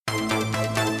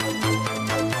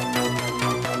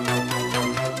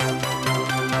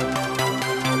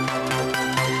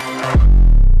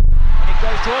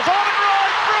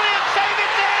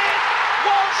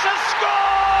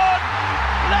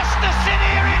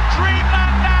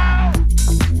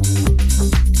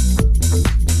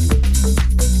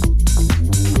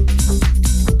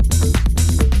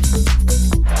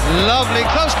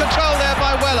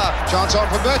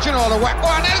Virgin all the way.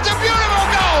 Oh, and it's a beautiful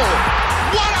goal!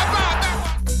 What about that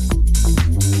one?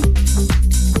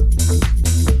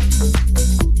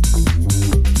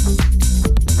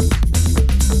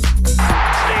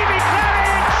 Stevie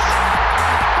Claridge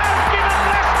has given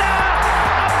Leicester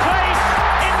a place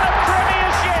in the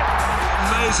Premiership.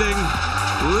 Amazing.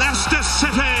 Leicester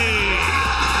City.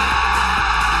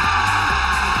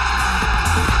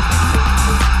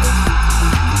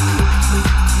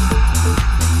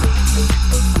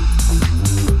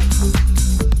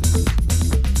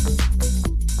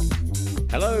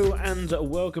 Hello and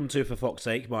welcome to For Fox's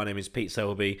Sake. My name is Pete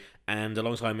Selby, and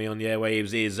alongside me on the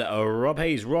airwaves is Rob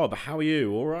Hayes. Rob, how are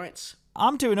you? All right?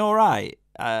 I'm doing all right.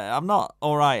 I'm not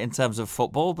all right in terms of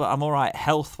football, but I'm all right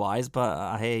health-wise. But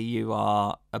I hear you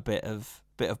are a bit of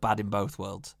bad in both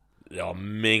worlds. Oh,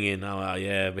 minging. Oh,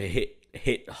 yeah, we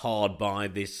hit hard by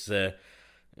this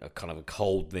kind of a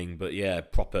cold thing, but yeah,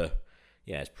 proper.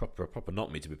 Yeah, it's proper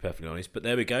not me, to be perfectly honest. But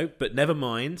there we go. But never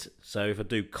mind. So if I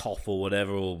do cough or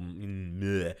whatever, or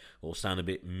sound a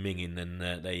bit minging, then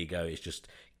there you go. It just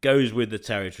goes with the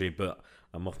territory. But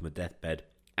I'm off my deathbed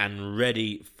and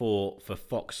ready for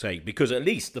Fox's Sake, because at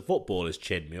least the football has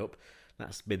cheered me up.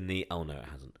 That's been the... Oh, no, it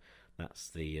hasn't.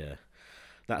 That's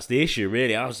the issue,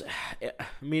 really. I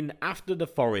mean, after the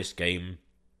Forest game...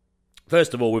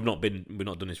 First of all, we've not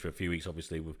done this for a few weeks,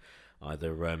 obviously, with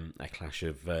either a clash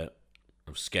of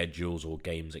schedules or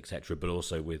games, etc., but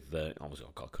also with obviously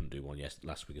I couldn't do one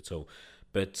last week at all.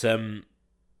 But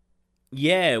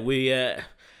yeah,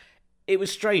 it was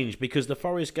strange because the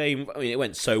Forest game, I mean, it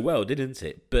went so well, didn't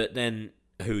it? But then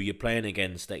who you're playing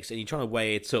against next, and you're trying to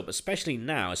weigh it up, especially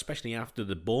now, especially after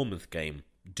the Bournemouth game.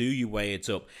 Do you weigh it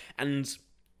up? And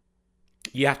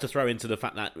you have to throw into the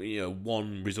fact that, you know,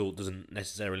 one result doesn't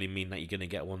necessarily mean that you're going to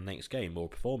get one next game, or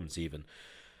performance even.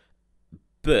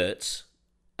 But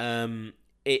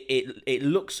it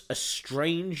looks a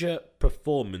stranger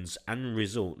performance and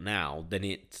result now than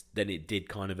it did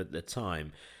kind of at the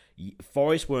time.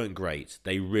 Forest weren't great.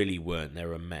 They really weren't. They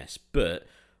were a mess. But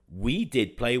we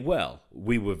did play well.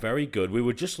 We were very good. We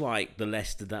were just like the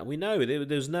Leicester that we know. There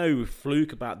was no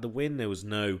fluke about the win. There was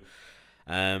no...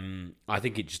 I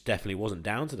think it just definitely wasn't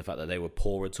down to the fact that they were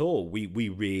poor at all. We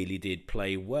really did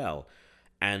play well.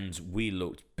 And we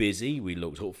looked busy. We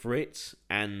looked up for it.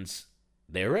 And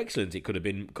they were excellent. It could have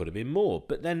been more.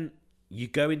 But then you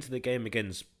go into the game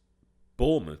against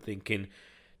Bournemouth thinking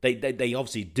they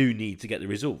obviously do need to get the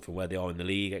result from where they are in the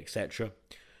league, etc.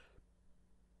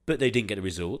 But they didn't get the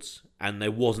results, and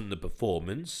there wasn't the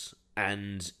performance.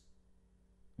 And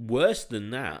worse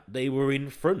than that, they were in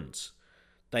front.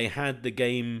 They had the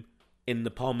game in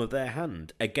the palm of their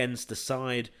hand against a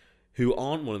side who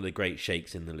aren't one of the great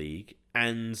shakes in the league,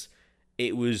 and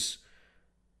it was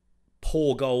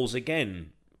poor goals again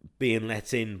being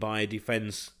let in by a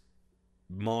defence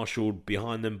marshalled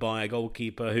behind them by a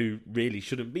goalkeeper who really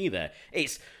shouldn't be there.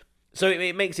 So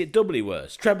it makes it doubly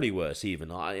worse, trebly worse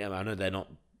even. I know they're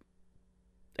not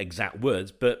exact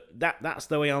words, but that's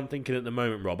the way I'm thinking at the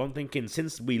moment, Rob. I'm thinking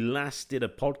since we last did a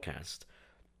podcast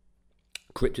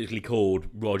cryptically called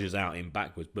Rodgers Out in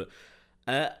Backwards, but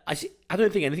I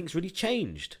don't think anything's really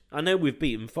changed. I know we've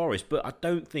beaten Forest, but I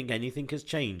don't think anything has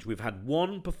changed. We've had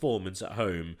one performance at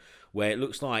home where it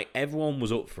looks like everyone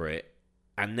was up for it,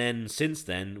 and then since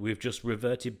then we've just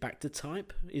reverted back to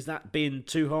type. Is that being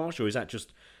too harsh, or is that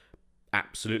just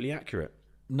absolutely accurate?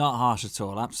 Not harsh at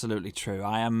all. Absolutely true.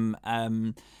 I'm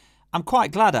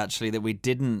quite glad actually that we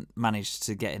didn't manage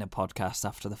to get in a podcast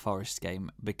after the Forest game,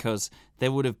 because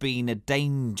there would have been a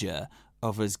danger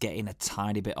of us getting a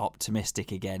tiny bit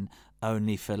optimistic again,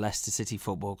 only for Leicester City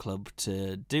Football Club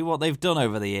to do what they've done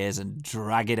over the years and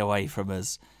drag it away from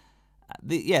us.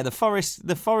 The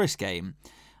Forest game,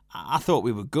 I thought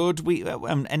we were good.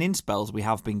 And in spells we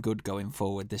have been good going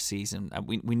forward this season.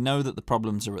 We know that the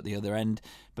problems are at the other end,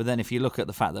 but then if you look at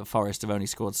the fact that Forest have only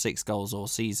scored 6 goals all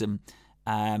season,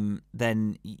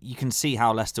 then you can see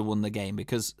how Leicester won the game,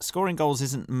 because scoring goals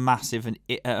isn't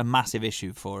a massive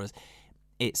issue for us.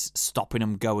 It's stopping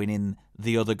them going in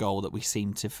the other goal that we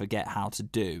seem to forget how to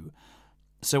do.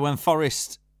 So when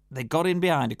Forest, they got in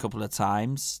behind a couple of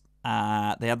times, they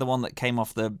had the one that came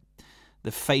off the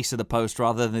face of the post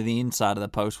rather than the inside of the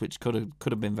post, which could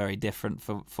have been very different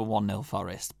for 1-0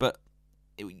 Forest. But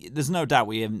there's no doubt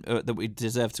that we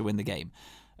deserve to win the game.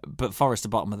 But Forest are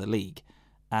bottom of the league.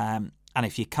 And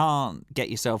if you can't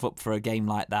get yourself up for a game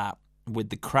like that,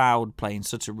 with the crowd playing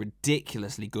such a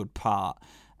ridiculously good part,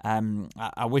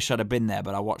 I wish I'd have been there,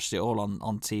 but I watched it all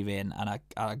on TV and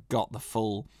I got the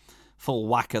full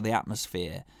whack of the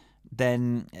atmosphere.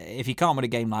 Then if you can't win a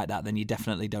game like that, then you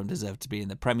definitely don't deserve to be in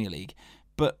the Premier League.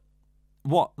 But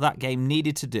what that game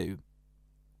needed to do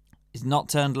is not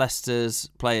turn Leicester's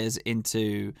players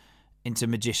into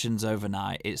magicians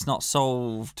overnight. It's not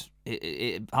solved.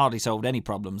 It hardly solved any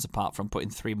problems apart from putting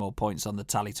 3 more points on the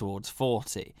tally towards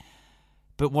 40.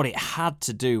 But what it had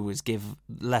to do was give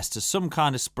Leicester some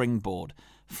kind of springboard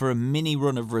for a mini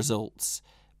run of results,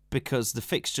 because the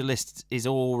fixture list is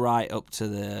all right up to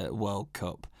the World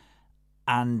Cup.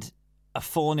 And a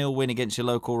 4-0 win against your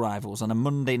local rivals on a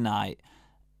Monday night,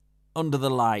 under the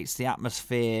lights, the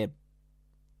atmosphere,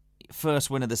 first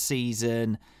win of the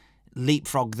season,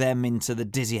 leapfrog them into the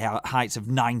dizzy heights of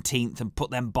 19th and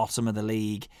put them bottom of the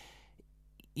league.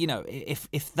 You know,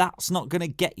 if that's not going to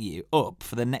get you up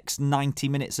for the next 90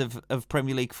 minutes of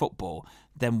Premier League football,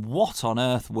 then what on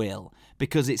earth will?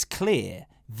 Because it's clear,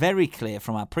 very clear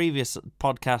from our previous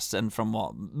podcasts and from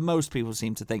what most people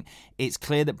seem to think, it's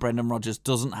clear that Brendan Rodgers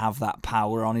doesn't have that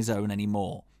power on his own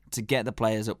anymore to get the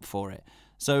players up for it.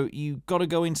 So you've got to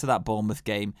go into that Bournemouth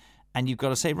game and you've got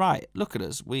to say, right, look at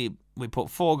us. We put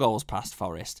 4 goals past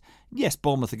Forest. Yes,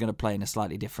 Bournemouth are going to play in a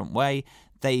slightly different way.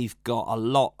 They've got a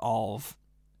lot of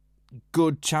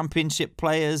good championship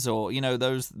players, or, you know,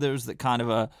 those that kind of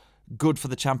are good for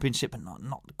the championship but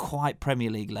not quite Premier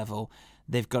League level.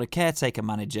 They've got a caretaker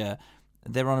manager.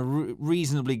 They're on a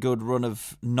reasonably good run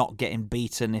of not getting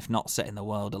beaten, if not setting the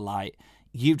world alight.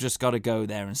 You've just got to go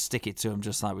there and stick it to them,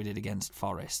 just like we did against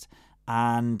Forest.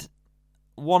 And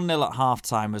 1-0 at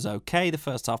half-time was okay. The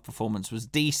first half performance was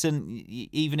decent.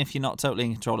 Even if you're not totally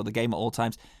in control of the game at all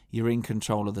times, you're in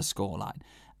control of the scoreline.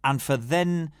 And for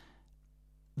then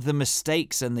the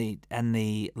mistakes and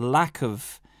the lack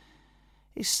of,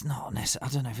 it's not necessarily,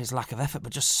 I don't know if it's lack of effort,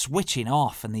 but just switching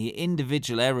off and the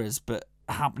individual errors, but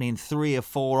happening 3 or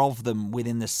 4 of them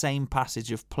within the same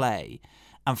passage of play.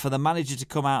 And for the manager to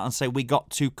come out and say, we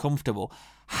got too comfortable.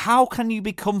 How can you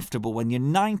be comfortable when you're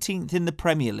 19th in the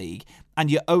Premier League and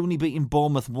you're only beating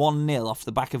Bournemouth 1-0 off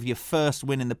the back of your first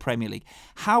win in the Premier League?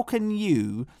 How can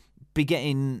you be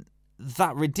getting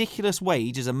that ridiculous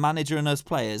wage as a manager and as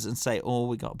players and say, oh,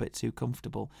 we got a bit too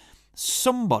comfortable?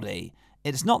 Somebody,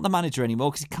 it's not the manager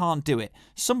anymore because he can't do it.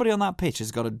 Somebody on that pitch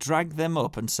has got to drag them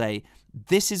up and say,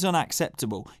 this is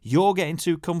unacceptable. You're getting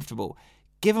too comfortable.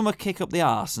 Give them a kick up the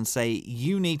arse and say,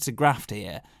 you need to graft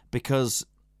here, because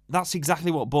that's exactly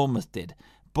what Bournemouth did.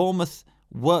 Bournemouth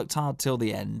worked hard till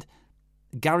the end.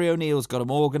 Gary O'Neill's got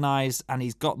them organised and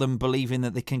he's got them believing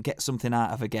that they can get something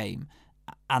out of a game.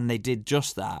 And they did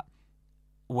just that,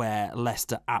 where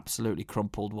Leicester absolutely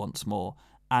crumpled once more.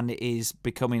 And it is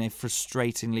becoming a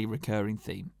frustratingly recurring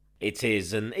theme. It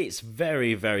is, and it's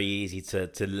very, very easy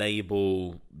to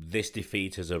label this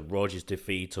defeat as a Rodgers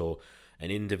defeat or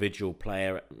an individual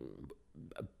player.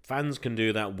 Fans can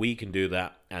do that, we can do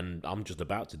that, and I'm just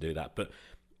about to do that. But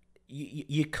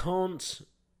you can't.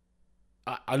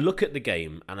 I look at the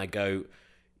game and I go,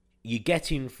 you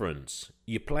get in front,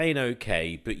 you're playing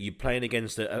okay, but you're playing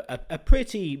against a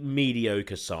pretty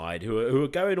mediocre side who are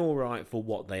going all right for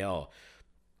what they are.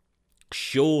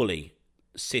 Surely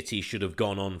City should have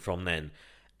gone on from then,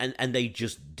 and they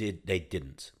just did. They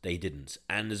didn't.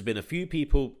 And there's been a few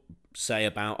people say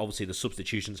about, obviously the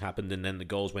substitutions happened and then the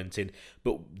goals went in,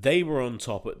 but they were on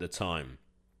top at the time.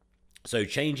 So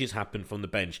changes happened from the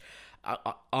bench.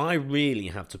 I really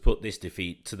have to put this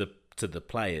defeat to the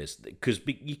players, because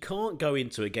you can't go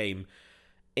into a game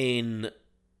not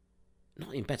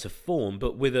in better form,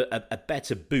 but with a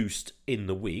better boost in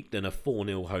the week than a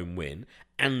 4-0 home win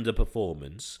and a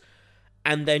performance,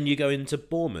 and then you go into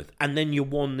Bournemouth and then you're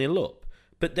 1-0 up.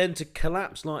 But then to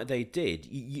collapse like they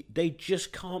did, they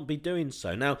just can't be doing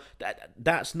so. Now,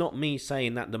 that's not me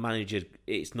saying that the manager,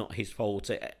 it's not his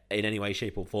fault in any way,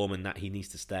 shape or form, and that he needs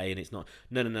to stay, and it's not.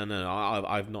 No.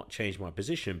 I've not changed my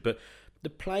position. But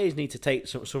the players need to take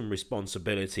some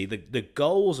responsibility. The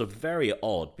goals are very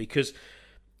odd, because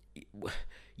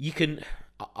you can.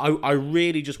 I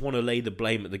really just want to lay the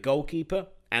blame at the goalkeeper,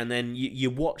 and then you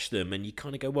watch them and you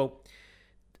kind of go, well,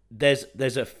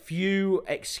 There's a few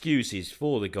excuses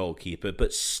for the goalkeeper,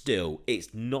 but still,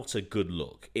 it's not a good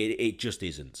look. It just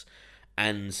isn't.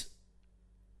 And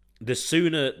the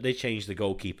sooner they change the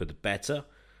goalkeeper, the better.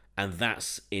 And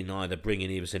that's in either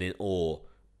bringing Everson in or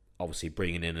obviously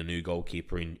bringing in a new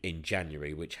goalkeeper in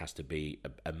January, which has to be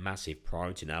a massive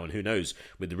priority now. And who knows,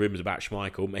 with the rumours about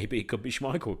Schmeichel, maybe it could be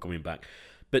Schmeichel coming back.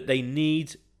 But they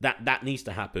need that needs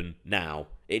to happen now.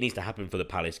 It needs to happen for the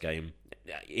Palace game.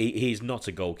 He's not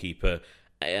a goalkeeper,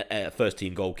 a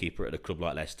first-team goalkeeper at a club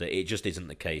like Leicester. It just isn't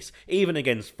the case. Even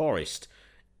against Forest,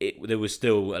 there was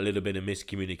still a little bit of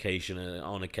miscommunication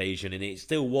on occasion, and it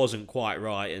still wasn't quite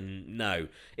right. And no,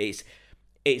 it's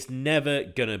never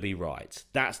gonna be right.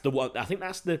 That's the one. I think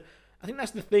that's the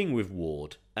that's the thing with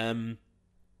Ward.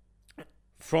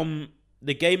 From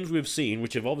the games we've seen,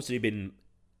 which have obviously been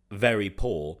very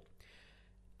poor,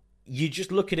 you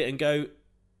just look at it and go,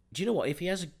 do you know what? If he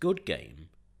has a good game,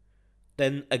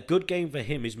 then a good game for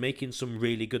him is making some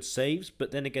really good saves.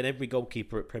 But then again, every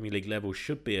goalkeeper at Premier League level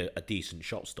should be a decent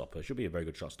shot stopper, should be a very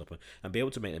good shot stopper, and be able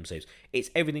to make them saves. It's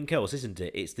everything else, isn't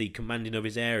it? It's the commanding of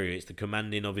his area, it's the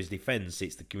commanding of his defence,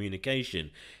 it's the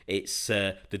communication, it's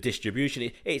the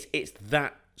distribution. It's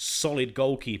that solid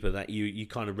goalkeeper that you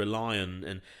kind of rely on,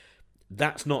 and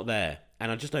that's not there.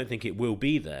 And I just don't think it will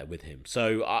be there with him.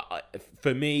 So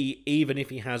for me, even if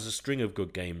he has a string of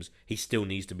good games, he still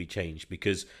needs to be changed,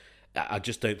 because I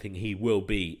just don't think he will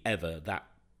be ever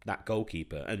that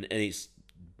goalkeeper. And it's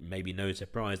maybe no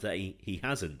surprise that he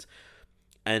hasn't.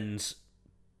 And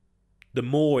the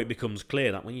more it becomes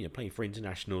clear that when you're playing for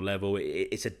international level,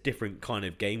 it's a different kind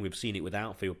of game. We've seen it with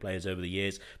outfield players over the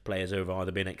years. Players who have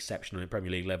either been exceptional at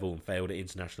Premier League level and failed at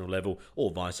international level, or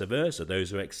vice versa. Those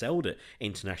who excelled at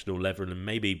international level and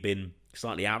maybe been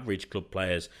slightly average club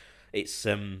players. It's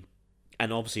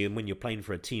and obviously, when you're playing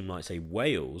for a team like, say,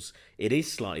 Wales, it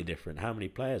is slightly different. How many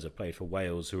players have played for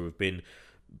Wales who have been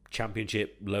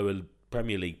Championship, lower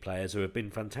Premier League players who have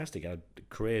been fantastic, had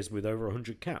careers with over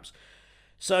 100 caps?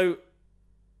 So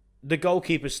the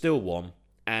goalkeeper's still one,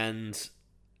 and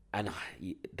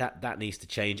that needs to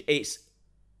change. It's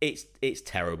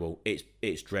terrible.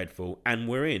 It's dreadful, and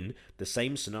we're in the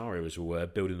same scenario as we were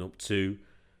building up to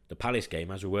the Palace game,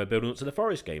 as we were building up to the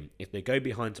Forest game. If they go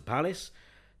behind to Palace,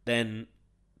 then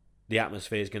the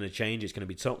atmosphere is going to change. It's going to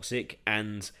be toxic.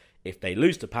 And if they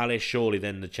lose to Palace, surely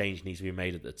then the change needs to be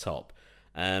made at the top.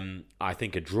 I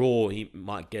think a draw, he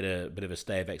might get a bit of a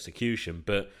stay of execution.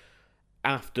 But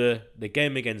after the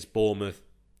game against Bournemouth,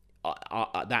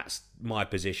 that's my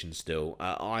position still.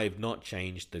 I've not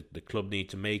changed. The club need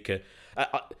to make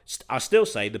I still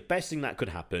say the best thing that could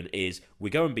happen is we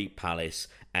go and beat Palace,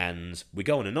 and we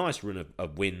go on a nice run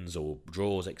of wins or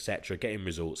draws, etc., getting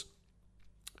results.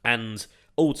 And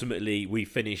ultimately, we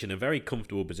finish in a very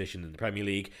comfortable position in the Premier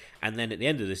League. And then at the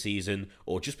end of the season,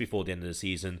 or just before the end of the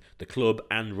season, the club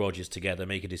and Rodgers together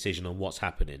make a decision on what's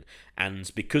happening.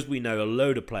 And because we know a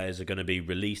load of players are going to be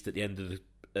released at the end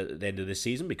of the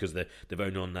season, because they've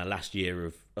only on their last year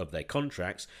of their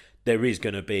contracts, there is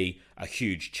going to be a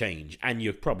huge change. And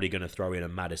you're probably going to throw in a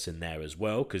Maddison there as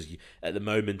well, because at the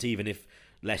moment, even if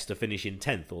Leicester finish in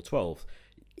 10th or 12th,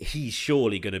 he's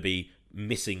surely going to be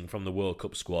missing from the World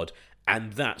Cup squad,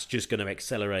 and that's just going to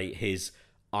accelerate his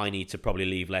I need to probably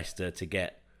leave Leicester to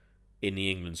get in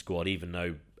the England squad, even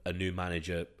though a new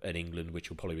manager in England, which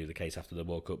will probably be the case after the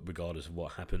World Cup regardless of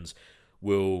what happens,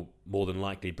 will more than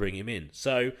likely bring him in.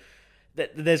 So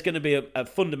there's going to be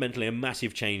fundamentally a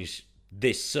massive change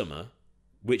this summer,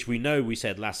 which we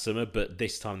said last summer, but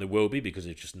this time there will be, because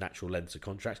it's just natural lengths of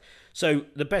contracts. So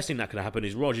the best thing that could happen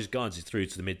is Rodgers guides it through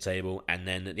to the mid-table, and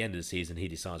then at the end of the season he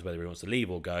decides whether he wants to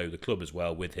leave or go, the club as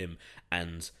well with him,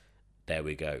 and there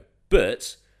we go.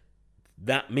 But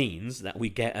that means that we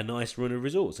get a nice run of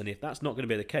results, and if that's not going to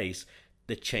be the case,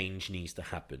 the change needs to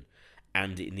happen,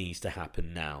 and it needs to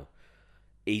happen now.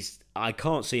 I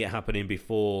can't see it happening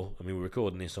before, we're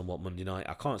recording this on Monday night,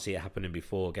 I can't see it happening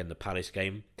before, again, the Palace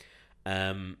game.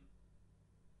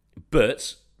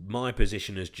 But my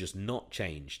position has just not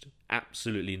changed.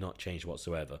 Absolutely not changed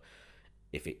whatsoever.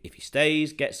 If he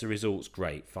stays, gets the results,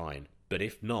 great, fine. But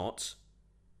if not,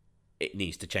 it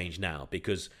needs to change now,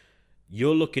 because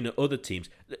you're looking at other teams.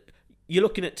 You're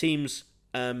looking at teams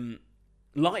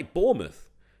like Bournemouth.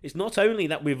 It's not only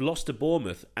that we've lost to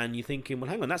Bournemouth and you're thinking,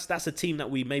 well, hang on, that's a team that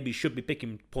we maybe should be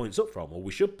picking points up from, or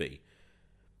we should be.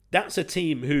 That's a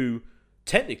team who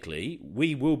technically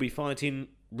we will be fighting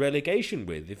relegation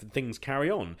with if things carry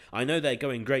on. I know they're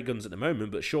going great guns at the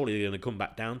moment, but surely they're going to come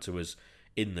back down to us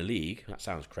in the league. That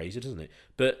sounds crazy, doesn't it?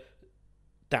 But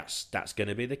that's going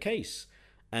to be the case,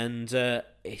 and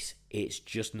it's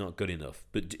just not good enough.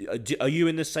 But are you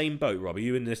in the same boat, Rob? Are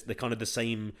you in the kind of the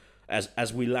same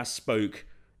as we last spoke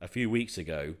a few weeks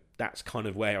ago? That's kind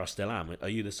of where I still am. Are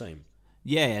you the same?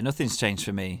 Yeah, nothing's changed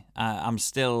for me. I'm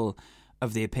still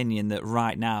of the opinion that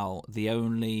right now the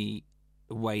only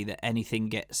way that anything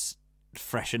gets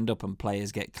freshened up and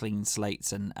players get clean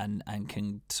slates and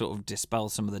can sort of dispel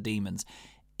some of the demons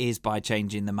is by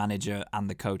changing the manager and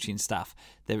the coaching staff.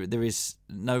 There is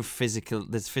no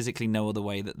there's physically no other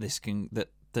way that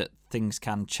that things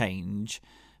can change,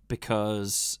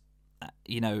 because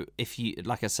if you,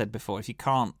 like I said before, if you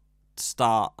can't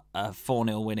start a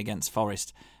 4-0 win against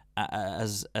Forest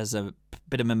as a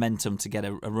bit of momentum to get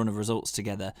a run of results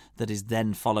together that is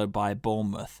then followed by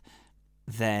Bournemouth,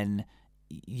 then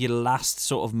your last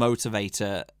sort of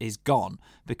motivator is gone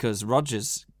because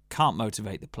Rodgers can't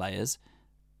motivate the players.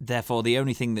 Therefore, the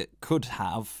only thing that could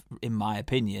have, in my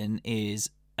opinion, is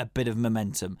a bit of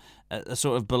momentum, a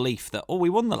sort of belief that, we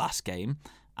won the last game.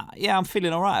 Yeah, I'm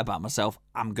feeling all right about myself.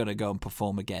 I'm going to go and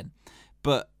perform again.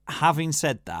 But having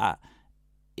said that,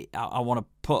 I want to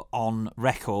put on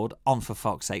record, for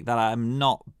fuck's sake, that I'm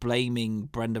not blaming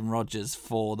Brendan Rodgers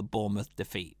for the Bournemouth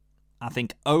defeat. I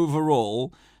think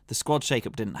overall, the squad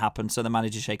shake-up didn't happen, so the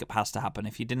manager shake-up has to happen.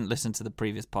 If you didn't listen to the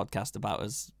previous podcast about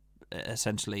us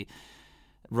essentially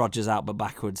Rodgers out but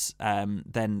backwards,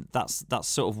 then that's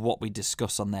sort of what we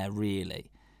discuss on there,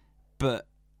 really. But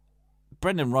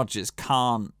Brendan Rodgers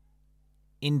can't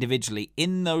individually,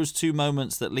 in those two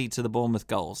moments that lead to the Bournemouth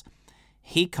goals,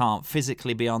 he can't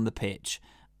physically be on the pitch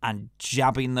and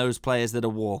jabbing those players that are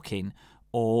walking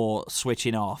or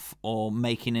switching off or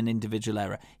making an individual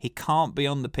error. He can't be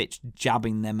on the pitch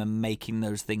jabbing them and making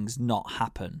those things not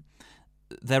happen.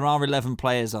 There are 11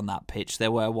 players on that pitch.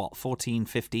 There were, 14,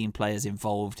 15 players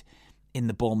involved in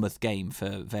the Bournemouth game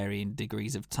for varying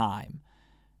degrees of time.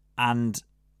 And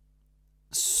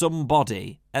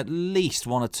somebody, at least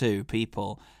one or two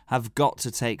people, have got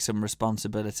to take some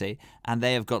responsibility, and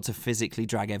they have got to physically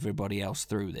drag everybody else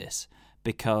through this.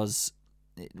 Because,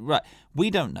 right, we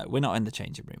don't know. We're not in the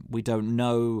changing room. We don't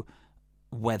know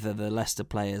whether the Leicester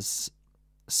players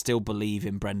still believe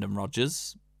in Brendan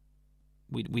Rodgers.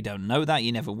 We don't know that.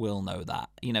 You never will know that.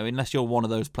 Unless you're one of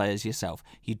those players yourself,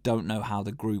 you don't know how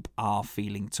the group are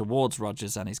feeling towards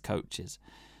Rodgers and his coaches.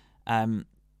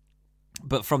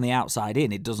 But from the outside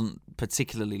in, it doesn't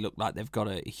particularly look like they've got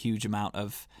a huge amount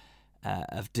of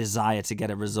desire to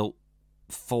get a result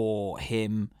for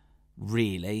him,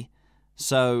 really.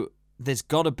 So there's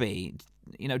got to be,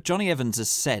 Johnny Evans has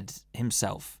said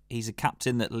himself, he's a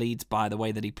captain that leads by the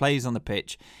way that he plays on the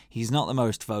pitch. He's not the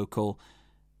most vocal.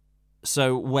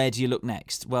 So where do you look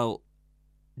next? Well,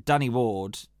 Danny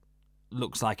Ward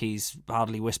looks like he's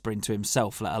hardly whispering to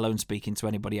himself, let alone speaking to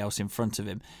anybody else in front of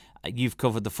him. You've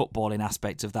covered the footballing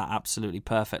aspect of that absolutely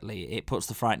perfectly. It puts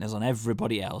the frighteners on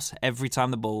everybody else. Every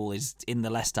time the ball is in the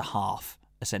Leicester half,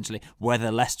 essentially,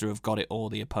 whether Leicester have got it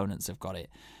or the opponents have got it.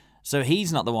 So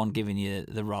he's not the one giving you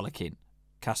the rollicking.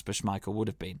 Kasper Schmeichel would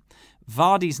have been.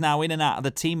 Vardy's now in and out of the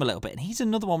team a little bit, and he's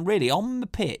another one really on the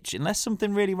pitch. Unless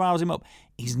something really riles him up,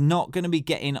 he's not going to be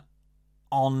getting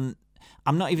on.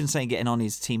 I'm not even saying getting on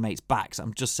his teammates' backs.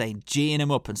 I'm just saying geeing him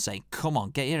up and saying, come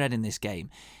on, get your head in this game.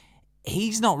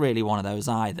 He's not really one of those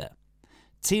either.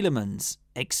 Tielemans,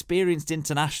 experienced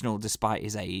international despite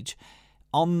his age,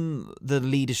 on the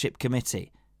leadership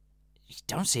committee. You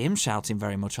don't see him shouting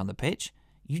very much on the pitch.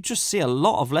 You just see a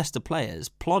lot of Leicester players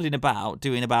plodding about,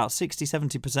 doing about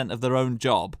 60-70% of their own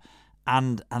job,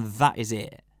 and that is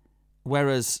it.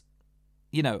 Whereas,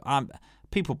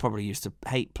 people probably used to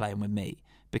hate playing with me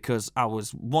because I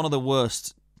was one of the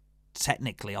worst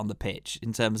technically on the pitch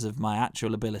in terms of my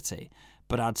actual ability.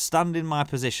 But I'd stand in my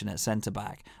position at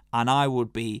centre-back and I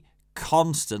would be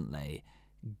constantly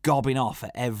gobbing off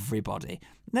at everybody.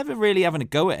 Never really having a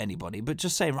go at anybody, but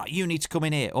just saying, right, you need to come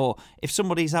in here. Or if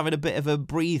somebody's having a bit of a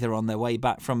breather on their way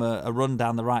back from a run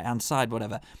down the right-hand side,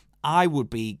 whatever, I would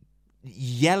be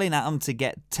yelling at them to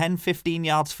get 10, 15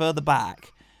 yards further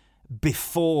back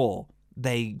before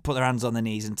they put their hands on their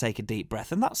knees and take a deep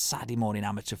breath. And that's Saturday morning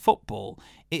amateur football.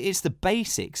 It's the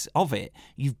basics of it.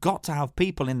 You've got to have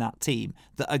people in that team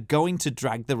that are going to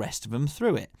drag the rest of them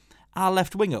through it. Our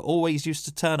left winger always used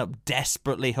to turn up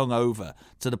desperately hungover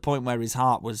to the point where his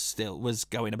heart was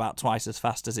going about twice as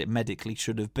fast as it medically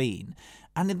should have been.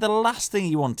 And the last thing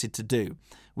he wanted to do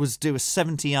was do a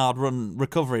 70-yard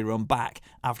recovery run back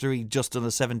after he'd just done a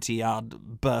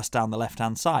 70-yard burst down the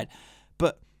left-hand side.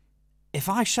 But if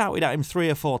I shouted at him 3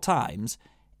 or 4 times,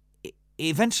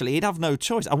 eventually he'd have no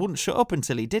choice. I wouldn't shut up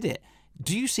until he did it.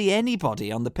 Do you see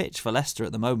anybody on the pitch for Leicester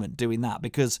at the moment doing that?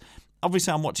 Because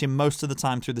obviously I'm watching most of the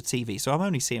time through the TV, so I'm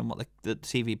only seeing what the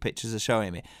TV pictures are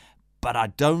showing me. But I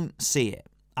don't see it.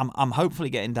 I'm hopefully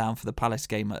getting down for the Palace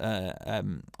game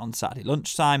on Saturday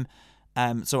lunchtime,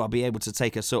 so I'll be able to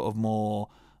take a sort of more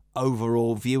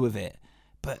overall view of it.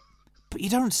 But you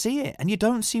don't see it, and you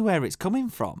don't see where it's coming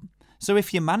from. So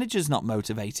if your manager's not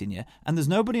motivating you, and there's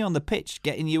nobody on the pitch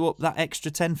getting you up that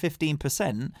extra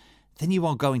 10-15%, then you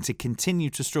are going to continue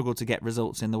to struggle to get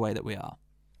results in the way that we are.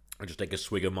 I'll just take a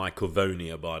swig of my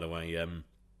Corvonia, by the way.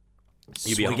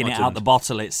 Swigging it out the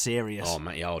bottle, it's serious. Oh,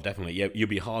 mate, yeah, definitely. Yeah, you'd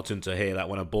be heartened to hear that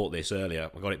when I bought this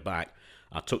earlier. I got it back.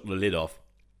 I took the lid off,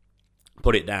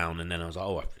 put it down, and then I was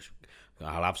like,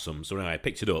 I'll have some. So anyway, I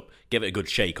picked it up, gave it a good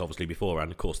shake, obviously,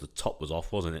 beforehand. Of course, the top was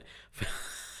off, wasn't it?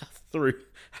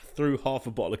 threw half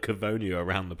a bottle of Cavonia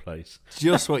around the place.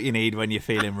 Just what you need when you're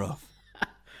feeling rough.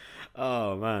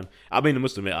 Oh man, I mean, I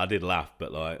must admit, I did laugh,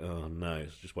 but like, oh no,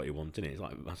 it's just what you want, isn't it? It's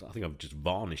like, I think I've just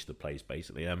varnished the place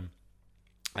basically.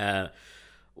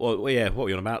 Well, yeah, what were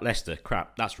you on about? Leicester,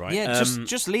 crap. That's right. Yeah,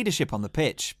 just leadership on the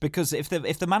pitch, because if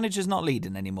the manager's not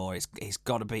leading anymore, it's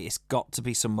got to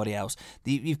be somebody else.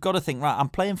 You've got to think, right, I'm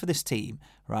playing for this team,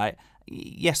 right?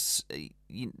 Yes,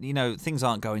 you know, things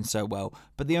aren't going so well,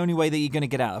 but the only way that you're going to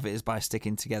get out of it is by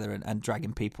sticking together and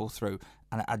dragging people through,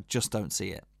 and I just don't see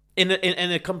it. In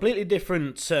a completely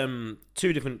different,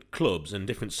 two different clubs and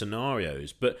different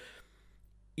scenarios, but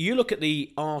you look at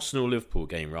the Arsenal-Liverpool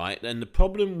game, right? And the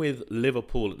problem with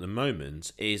Liverpool at the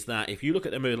moment is that if you look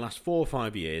at them over the last 4 or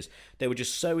 5 years, they were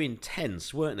just so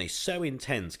intense, weren't they? So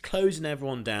intense, closing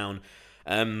everyone down.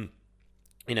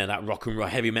 You know, that rock and roll,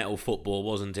 heavy metal football,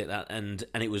 wasn't it? And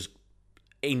it was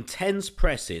intense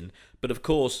pressing, but of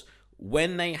course,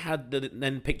 when they had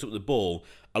then picked up the ball,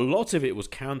 a lot of it was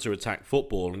counter-attack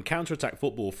football, and counter-attack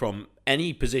football from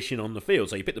any position on the field.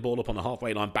 So you pick the ball up on the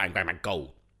halfway line, bang, bang, bang,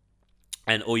 goal.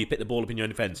 Or you pick the ball up in your own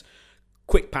defence,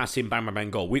 quick passing, bang, bang,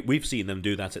 bang, goal. We've seen them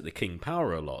do that at the King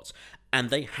Power a lot. And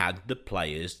they had the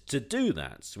players to do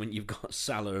that. So when you've got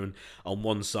Salah on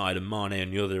one side and Mane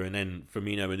on the other, and then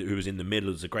Firmino, who was in the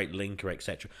middle, as a great linker,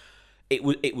 etc. It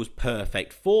was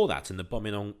perfect for that, and the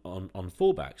bombing on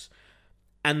fullbacks.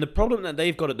 And the problem that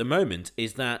they've got at the moment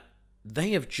is that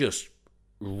they have just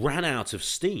ran out of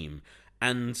steam,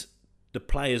 and the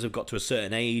players have got to a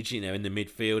certain age, you know, in the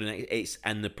midfield,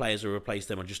 and the players who replace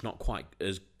them are just not quite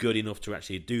as good enough to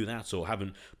actually do that, or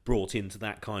haven't brought into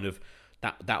that kind of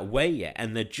that way yet,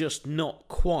 and they're just not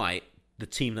quite the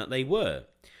team that they were.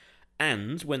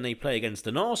 And when they play against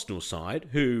an Arsenal side,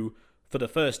 who for the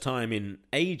first time in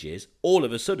ages, all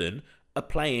of a sudden are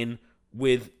playing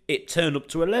with it turned up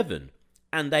to 11.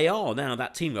 And they are now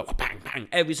that team go bang, bang,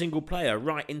 every single player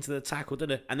right into the tackle,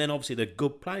 and then obviously they're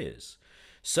good players.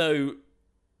 So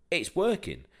it's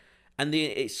working, and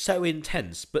it's so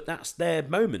intense. But that's their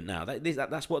moment now.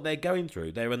 That's what they're going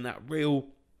through. They're in that real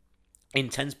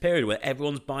intense period where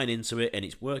everyone's buying into it, and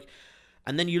it's work.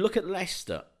 And then you look at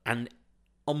Leicester, and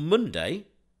on Monday,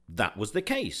 that was the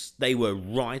case. They were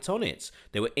right on it.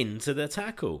 They were into the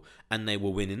tackle, and they were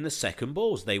winning the second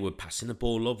balls. They were passing the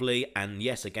ball lovely, and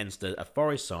yes, against a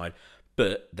Forest side,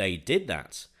 but they did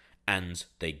that, and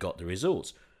they got the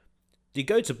results. You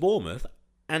go to Bournemouth,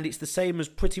 and it's the same as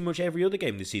pretty much every other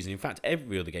game this season. In fact,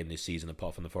 every other game this season,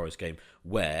 apart from the Forest game,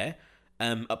 where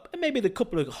maybe the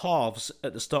couple of halves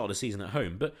at the start of the season at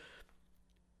home, but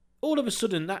all of a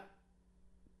sudden that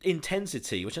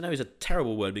intensity, which I know is a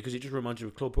terrible word because it just reminds you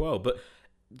of Claude Puel, but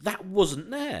that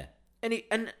wasn't there.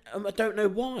 And I don't know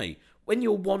why. When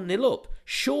you're 1-0 up,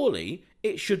 surely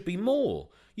it should be more.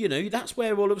 You know, that's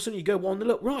where all of a sudden you go 1-0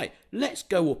 up. Right, let's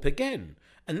go up again.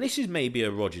 And this is maybe a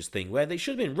Rodgers thing where they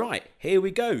should have been, right, here we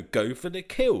go for the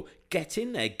kill. Get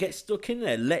in there, get stuck in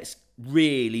there. Let's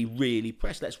really, really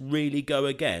press. Let's really go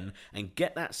again and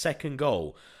get that second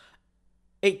goal.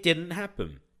 It didn't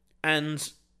happen.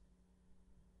 And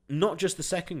not just the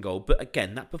second goal, but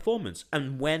again, that performance.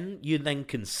 And when you then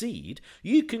concede,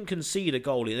 you can concede a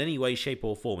goal in any way, shape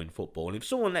or form in football. And if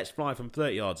someone lets fly from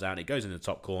 30 yards out, it goes in the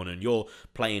top corner and you're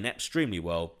playing extremely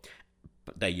well,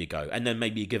 but there you go. And then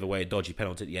maybe you give away a dodgy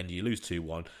penalty at the end and you lose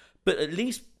 2-1. But at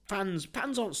least fans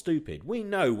aren't stupid. We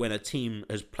know when a team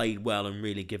has played well and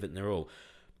really given their all.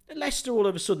 Leicester, all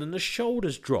of a sudden, the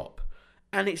shoulders drop.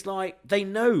 And it's like they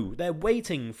know, they're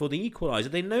waiting for the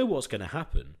equaliser. They know what's going to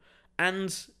happen.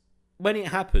 And when it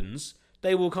happens,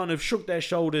 they will kind of shrug their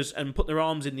shoulders and put their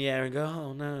arms in the air and go,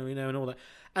 oh no, you know, and all that.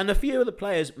 And a few of the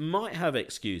players might have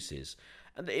excuses.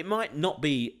 And it might not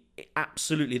be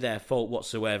absolutely their fault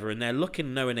whatsoever, and they're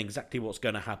looking, knowing exactly what's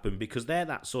going to happen because they're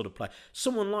that sort of player.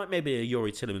 Someone like maybe a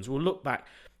Yuri Tillemans will look back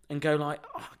and go like,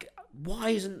 oh, why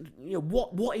isn't, you know,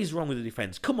 what is wrong with the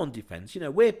defence? Come on, defence. You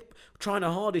know, we're trying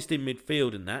our hardest in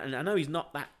midfield and that, and I know he's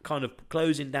not that kind of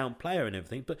closing down player and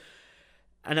everything, but,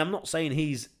 and I'm not saying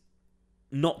he's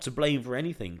not to blame for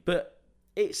anything, but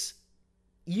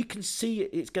you can see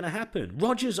it's going to happen.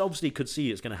 Rodgers obviously could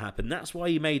see it's going to happen. That's why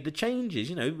he made the changes.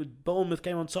 You know, Bournemouth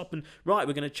came on top and, right,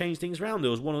 we're going to change things around.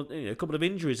 There was a couple of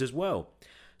injuries as well.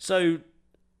 So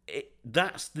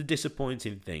that's the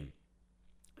disappointing thing.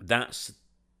 That's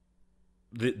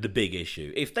the big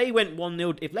issue. If they went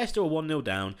 1-0, if Leicester were 1-0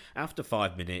 down after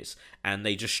 5 minutes and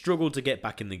they just struggled to get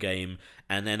back in the game,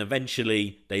 and then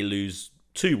eventually they lose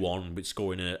 2-1 with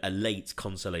scoring a late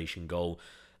consolation goal,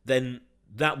 then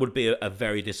that would be a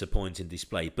very disappointing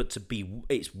display. But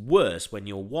it's worse when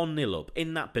you're 1-0 up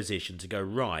in that position to go,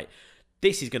 right,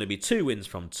 this is going to be 2 wins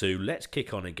from 2. Let's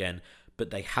kick on again. But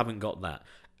they haven't got that.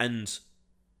 And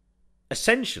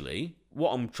essentially,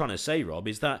 what I'm trying to say, Rob,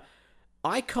 is that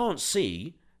I can't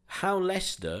see how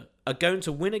Leicester are going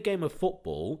to win a game of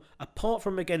football apart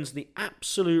from against the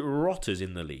absolute rotters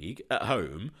in the league at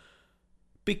home,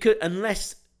 because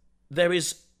unless there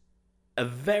is a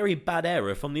very bad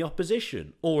error from the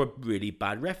opposition or a really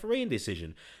bad refereeing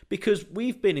decision, because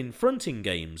we've been in fronting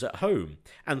games at home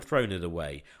and thrown it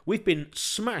away. We've been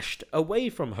smashed away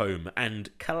from home and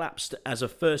collapsed as a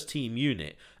first team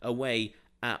unit away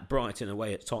at Brighton,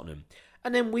 away at Tottenham.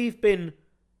 And then we've been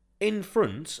in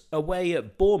front away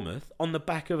at Bournemouth on the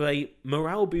back of a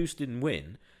morale boosting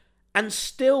win and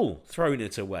still thrown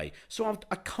it away. So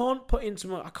I can't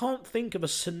I can't think of a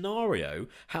scenario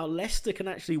how Leicester can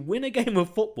actually win a game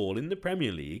of football in the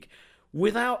Premier League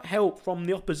without help from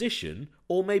the opposition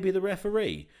or maybe the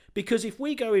referee. Because if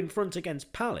we go in front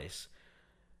against Palace,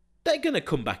 they're going to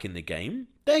come back in the game.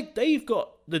 They've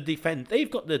got the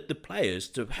the players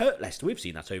to hurt Leicester. We've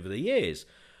seen that over the years.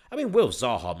 I mean, Will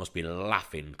Zaha must be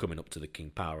laughing coming up to the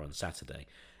King Power on Saturday.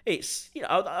 It's,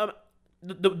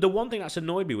 the one thing that's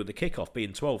annoyed me with the kickoff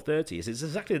being 12:30 is it's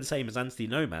exactly the same as Anstey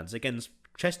Nomads against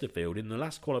Chesterfield in the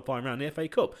last qualifying round of the FA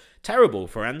Cup. Terrible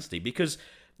for Anstey, because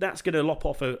that's going to lop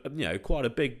off quite a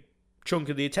big chunk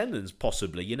of the attendance,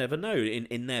 possibly. You never know,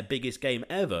 in their biggest game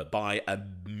ever by a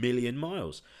million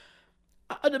miles.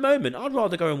 At the moment, I'd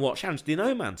rather go and watch Anstey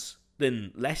Nomads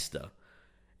than Leicester.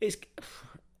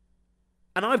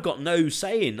 And I've got no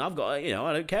saying. I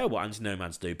don't care what Anstey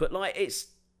Nomads do, but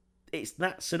it's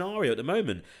that scenario at the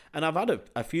moment. And I've had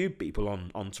a few people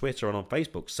on Twitter and on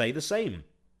Facebook say the same.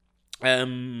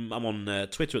 I'm on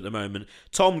Twitter at the moment.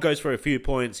 Tom goes for a few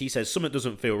points. He says something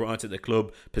doesn't feel right at the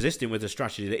club, persisting with a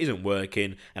strategy that isn't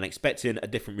working and expecting a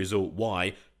different result.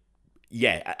 Why?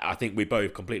 Yeah, I think we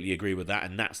both completely agree with that,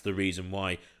 and that's the reason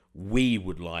why we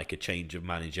would like a change of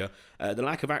manager. The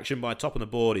lack of action by top of the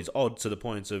board is odd, to the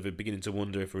point of beginning to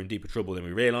wonder if we're in deeper trouble than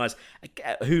we realise.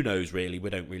 Who knows, really? We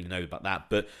don't really know about that.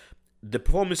 But the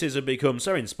performances have become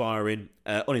so uninspiring,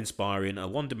 a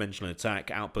one-dimensional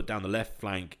attack output down the left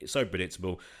flank is so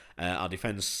predictable, our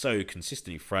defence so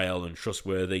consistently frail and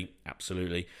trustworthy,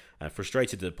 absolutely.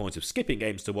 Frustrated to the point of skipping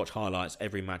games to watch highlights.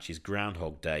 Every match is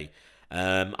Groundhog Day.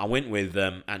 I went with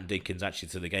Ant Dinkins actually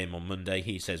to the game on Monday.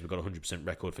 He says we've got a 100%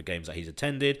 record for games that he's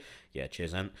attended. Yeah,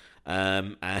 cheers, Ant.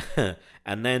 And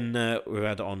then we've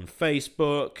had on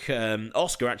Facebook,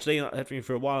 Oscar, actually, I've had you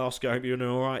for a while. Oscar, I hope you're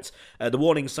doing all right. The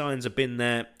warning signs have been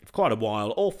there for quite a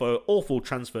while. Awful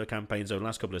transfer campaigns over the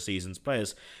last couple of seasons.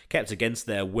 Players kept against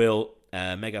their will.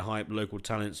 Mega hype local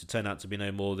talents who turn out to be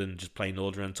no more than just plain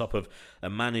order, on top of a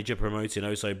manager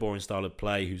promoting so boring style of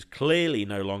play who's clearly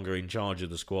no longer in charge of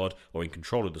the squad or in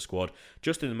control of the squad.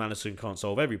 Justin and Madison can't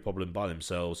solve every problem by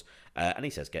themselves, and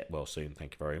he says get well soon,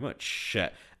 thank you very much.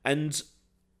 And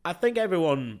I think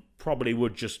everyone probably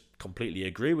would just completely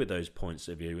agree with those points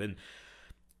of view. And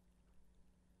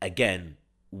again,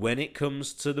 when it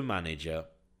comes to the manager,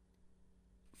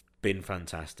 been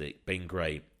fantastic, been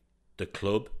great. The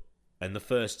club and the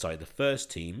first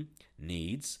team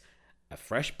needs a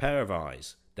fresh pair of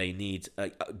eyes. They need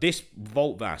this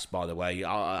Wout Vass, by the way.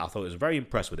 I thought I was very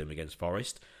impressed with him against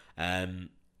Forest.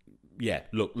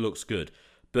 Looks good.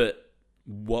 But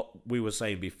what we were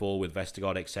saying before with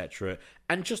Vestergaard, etc.,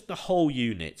 and just the whole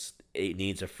unit, it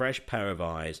needs a fresh pair of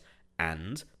eyes.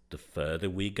 And the further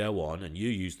we go on, and you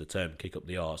use the term kick up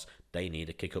the arse, they need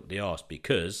to kick up the arse,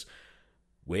 because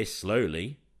we're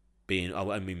slowly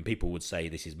people would say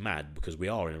this is mad because we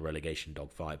are in a relegation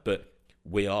dogfight, but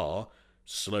we are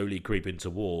slowly creeping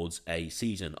towards a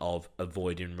season of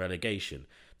avoiding relegation.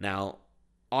 Now,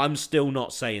 I'm still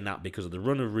not saying that because of the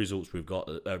run of results we've got,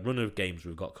 run of games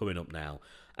we've got coming up now.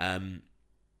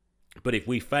 But if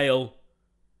we fail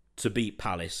to beat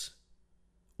Palace,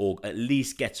 or at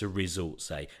least get a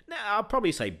result, I'll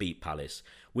probably say beat Palace.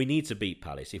 We need to beat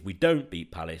Palace. If we don't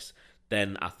beat Palace,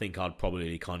 then I think I'd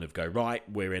probably kind of go, right,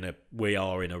 we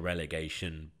are in a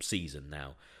relegation season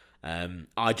now.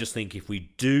 I just think if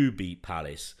we do beat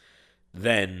Palace,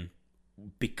 then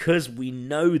because we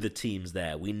know the team's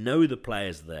there, we know the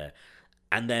players there,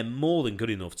 and they're more than good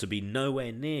enough to be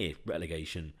nowhere near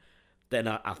relegation, then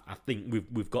I think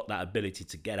we've got that ability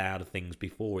to get out of things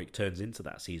before it turns into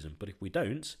that season. But if we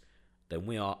don't, then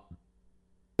we are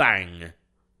bang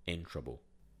in trouble.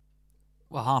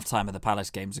 Well, half-time of the Palace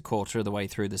game's a quarter of the way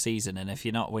through the season, and if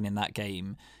you're not winning that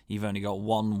game, you've only got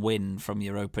one win from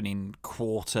your opening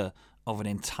quarter of an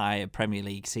entire Premier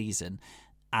League season.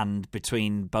 And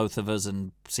between both of us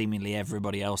and seemingly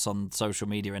everybody else on social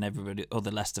media and every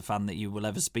other Leicester fan that you will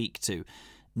ever speak to,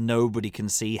 nobody can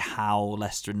see how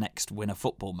Leicester next win a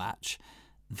football match,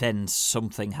 then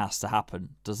something has to happen,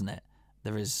 doesn't it?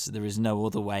 There is no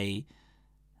other way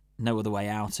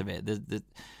out of it.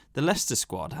 The Leicester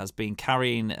squad has been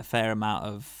carrying a fair amount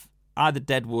of either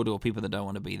deadwood or people that don't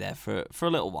want to be there for a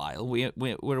little while.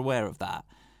 We're aware of that,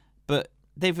 but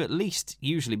they've at least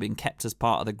usually been kept as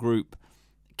part of the group,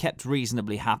 kept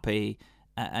reasonably happy,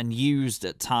 and used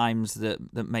at times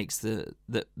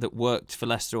that worked for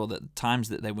Leicester, or the times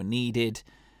that they were needed.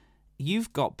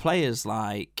 You've got players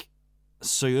like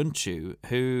Soyuncu,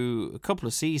 who a couple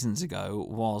of seasons ago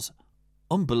was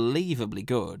unbelievably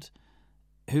good,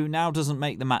 who now doesn't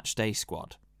make the matchday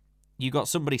squad. You got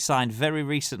somebody signed very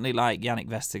recently like Yannick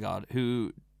Vestergaard,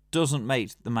 who doesn't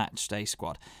make the matchday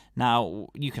squad. Now,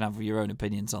 you can have your own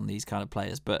opinions on these kind of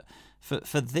players, but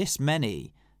for this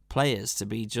many players to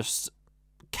be just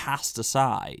cast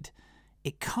aside,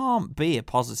 it can't be a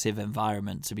positive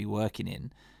environment to be working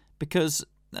in. Because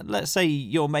let's say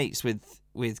you're mates with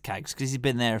Keggs, because he's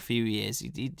been there a few years.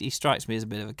 He strikes me as a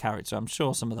bit of a character. I'm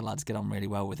sure some of the lads get on really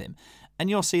well with him. And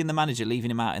you're seeing the manager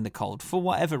leaving him out in the cold for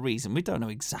whatever reason. We don't know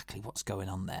exactly what's going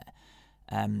on there.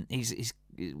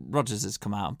 Rodgers has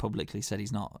come out and publicly said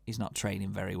he's not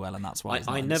training very well, and that's why he's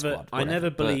not in the squad. I never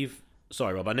believe.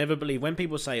 Sorry, Rob. I never believe when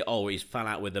people say, "Oh, he's fell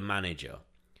out with the manager,"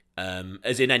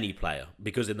 as in any player,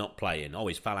 because they're not playing. Oh,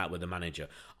 he's fell out with the manager.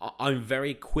 I'm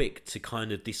very quick to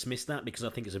kind of dismiss that, because I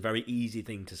think it's a very easy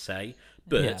thing to say.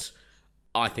 But yeah.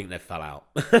 I think they fell out.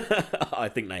 I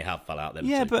think they have fell out.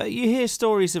 Yeah, but you hear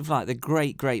stories of like the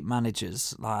great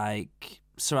managers, like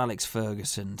Sir Alex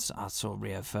Ferguson. I saw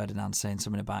Rio Ferdinand saying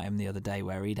something about him the other day,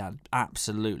 where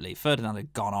Ferdinand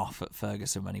had gone off at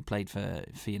Ferguson when he played for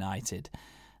United,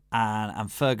 and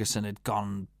Ferguson had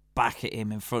gone back at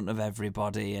him in front of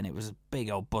everybody, and it was a big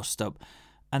old bust up.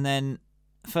 And then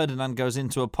Ferdinand goes in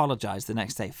to apologise the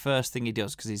next day. First thing he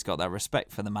does, because he's got that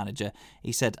respect for the manager,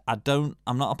 he said, I'm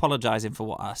not apologising for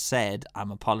what I said.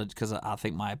 Because I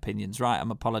think my opinion's right.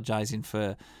 I'm apologising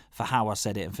for how I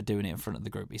said it and for doing it in front of the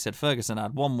group. He said Ferguson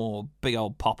had one more big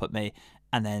old pop at me,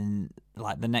 and then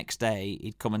like the next day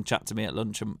he'd come and chat to me at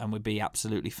lunch, and we'd be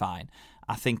absolutely fine.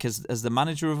 I think as the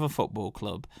manager of a football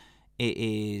club, it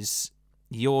is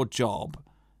your job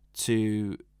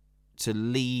to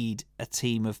lead a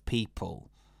team of people.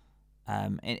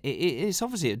 It's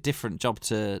obviously a different job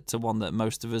to one that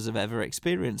most of us have ever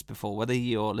experienced before, whether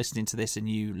you're listening to this and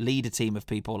you lead a team of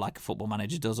people like a football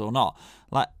manager does or not.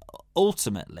 Like,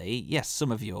 ultimately, yes,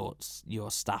 some of your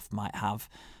staff might have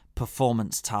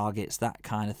performance targets, that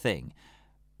kind of thing,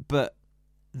 but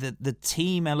the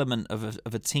team element of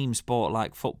a team sport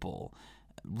like football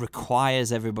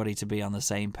requires everybody to be on the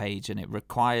same page, and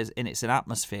it's an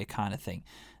atmosphere kind of thing.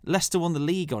 Leicester won the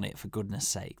league on it, for goodness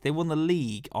sake. They won the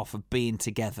league off of being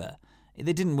together.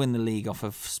 They didn't win the league off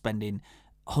of spending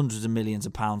hundreds of millions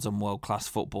of pounds on world-class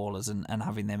footballers and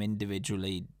having them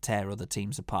individually tear other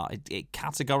teams apart. It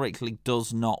categorically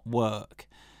does not work.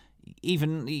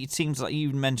 Even, it seems like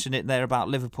you mentioned it there about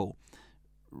Liverpool.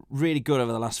 Really good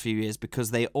over the last few years,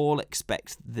 because they all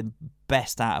expect the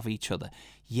best out of each other.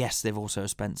 Yes, they've also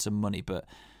spent some money, but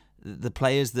the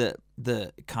players that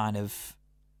kind of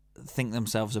think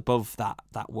themselves above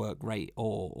that work rate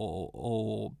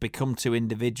or become too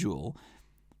individual,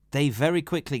 they very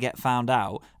quickly get found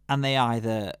out, and they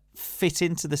either fit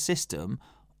into the system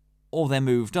or they're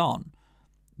moved on.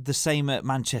 The same at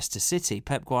Manchester City.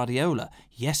 Pep Guardiola,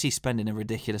 yes, he's spending a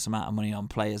ridiculous amount of money on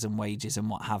players and wages and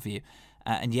what have you.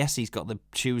 And yes, he's got the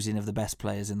choosing of the best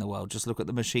players in the world. Just look at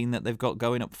the machine that they've got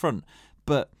going up front.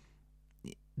 But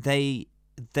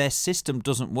their system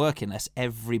doesn't work unless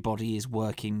everybody is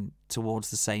working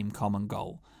towards the same common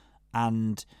goal.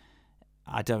 And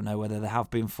I don't know whether there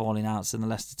have been falling outs in the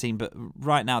Leicester team, but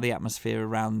right now the atmosphere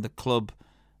around the club,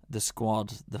 the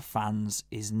squad, the fans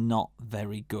is not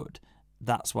very good.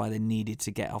 That's why they needed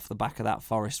to get off the back of that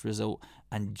Forest result,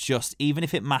 and just, even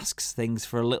if it masks things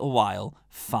for a little while,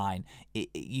 fine.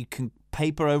 You can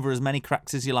paper over as many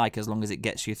cracks as you like, as long as it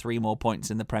gets you 3 more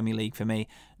points in the Premier League. For me,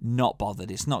 not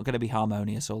bothered. It's not going to be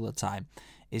harmonious all the time.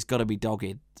 It's got to be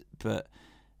dogged. But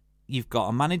you've got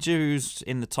a manager who's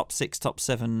in the top 6, top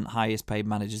 7 highest paid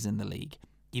managers in the league.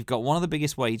 You've got one of the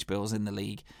biggest wage bills in the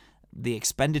league. The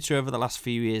expenditure over the last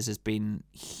few years has been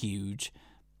huge.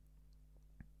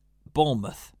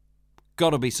 Bournemouth,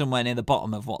 got to be somewhere near the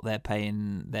bottom of what they're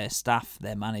paying their staff,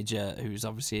 their manager, who's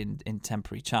obviously in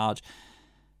temporary charge.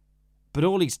 But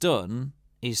all he's done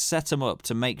is set them up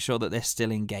to make sure that they're still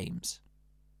in games.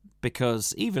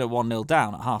 Because even at 1-0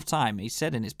 down at half-time, he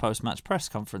said in his post-match press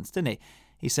conference, didn't he?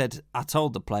 He said, "I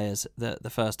told the players that the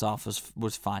first half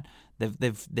was fine.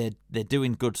 They're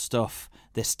doing good stuff.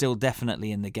 They're still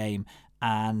definitely in the game,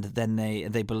 and then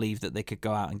they believed that they could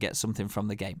go out and get something from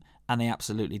the game, and they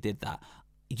absolutely did that."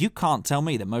 You can't tell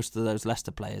me that most of those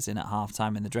Leicester players in at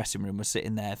half-time in the dressing room were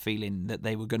sitting there feeling that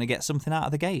they were going to get something out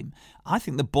of the game. I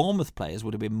think the Bournemouth players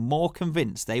would have been more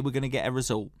convinced they were going to get a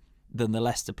result than the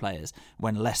Leicester players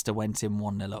when Leicester went in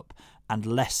 1-0 up. And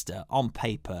Leicester, on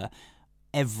paper,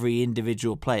 every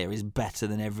individual player is better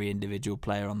than every individual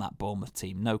player on that Bournemouth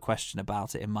team. No question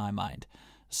about it in my mind.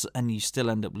 And you still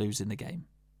end up losing the game.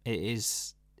 It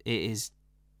is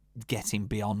getting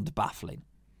beyond baffling.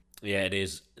 Yeah, it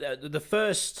is. The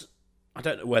first, I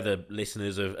don't know whether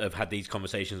listeners have had these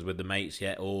conversations with the mates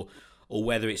yet, or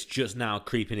whether it's just now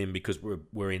creeping in because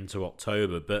we're into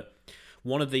October. But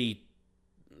one of the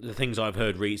things I've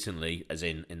heard recently, as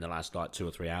in the last 2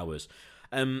 or 3 hours,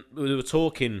 we were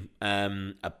talking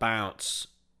about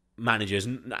managers,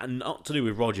 and not to do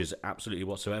with Rodgers absolutely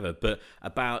whatsoever, but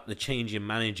about the change in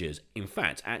managers. In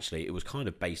fact, actually, it was kind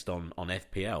of based on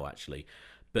FPL actually,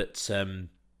 but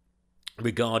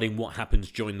regarding what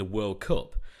happens during the World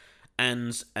Cup,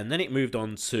 and then it moved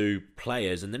on to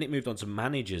players, and then it moved on to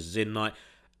managers. As in, like,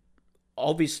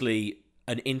 obviously,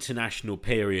 an international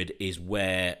period is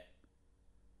where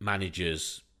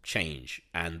managers change,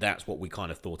 and that's what we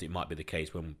kind of thought it might be the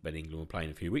case when England were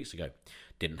playing a few weeks ago.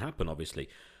 Didn't happen, obviously,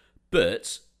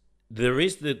 but there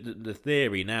is the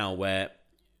theory now where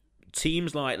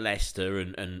teams like Leicester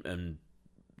and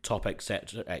Top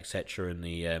etc and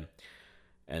the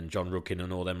and John Rookin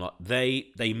and all them, like,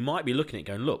 they might be looking at it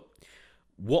going, look,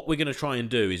 what we're going to try and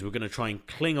do is we're going to try and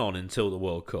cling on until the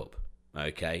World Cup.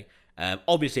 Okay,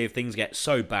 obviously if things get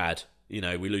so bad, we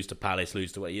lose to Palace,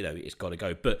 lose to, it's got to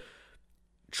go. But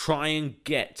try and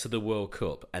get to the World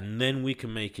Cup, and then we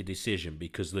can make a decision,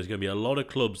 because there's going to be a lot of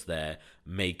clubs there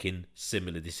making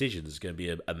similar decisions. There's going to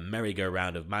be a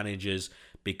merry-go-round of managers,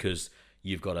 because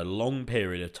you've got a long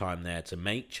period of time there to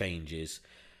make changes,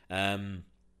 and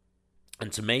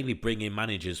to maybe bring in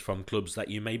managers from clubs that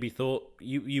you maybe thought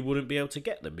you wouldn't be able to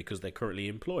get them because they're currently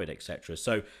employed, etc.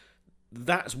 So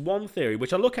that's one theory,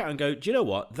 which I look at and go, do you know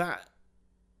what? That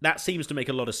seems to make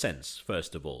a lot of sense,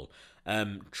 first of all.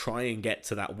 Try and get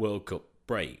to that World Cup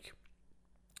break.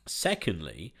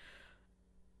 Secondly,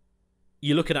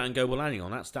 you look at that and go, well, hang on,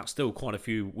 that's still quite a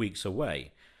few weeks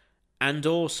away. And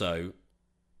also,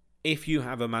 if you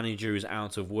have a manager who's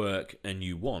out of work and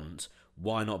you want,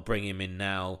 why not bring him in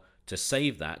now to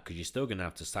save that? Because you're still going to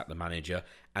have to sack the manager,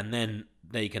 and then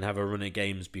they can have a run of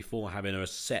games before having a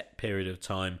set period of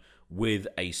time with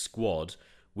a squad,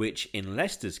 which in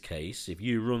Leicester's case, if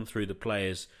you run through the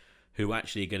players who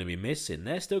actually are going to be missing,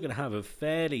 they're still going to have a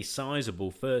fairly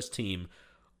sizable first team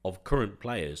of current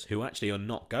players who actually are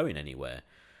not going anywhere.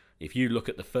 If you look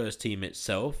at the first team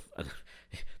itself,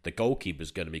 the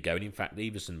goalkeeper's going to be going. In fact,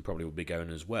 Everson probably will be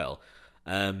going as well.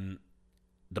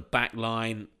 The back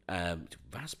line,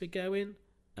 Vas be going.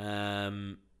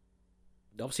 Obviously,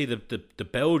 the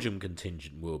Belgium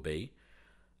contingent will be.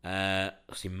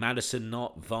 Obviously, Maddison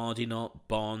not, Vardy not,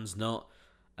 Barnes not.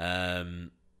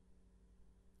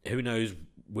 Who knows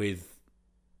with...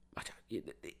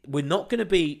 We're not going to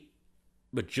be...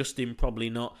 But Justin probably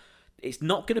not. It's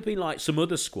not going to be like some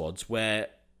other squads where...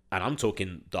 And I'm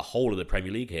talking the whole of the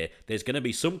Premier League here. There's going to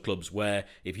be some clubs where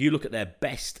if you look at their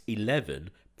best 11...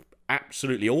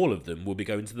 absolutely all of them will be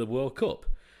going to the World Cup.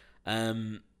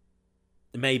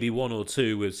 Maybe one or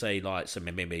two would say, like, so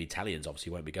maybe Italians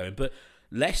obviously won't be going, but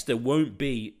Leicester won't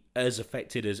be as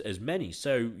affected as many.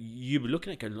 So you're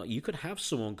looking at going, like, you could have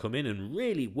someone come in and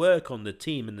really work on the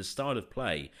team and the style of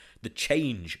play, the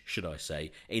change, should I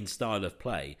say, in style of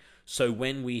play. So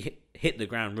when we hit the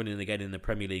ground running again in the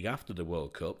Premier League after the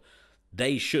World Cup,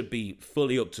 they should be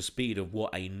fully up to speed of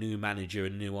what a new manager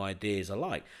and new ideas are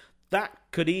like. That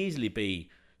could easily be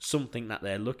something that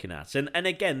they're looking at. And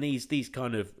again, these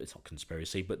kind of, it's not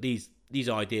conspiracy, but these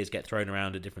ideas get thrown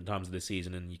around at different times of the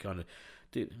season, and you kind of,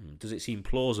 does it seem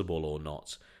plausible or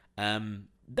not?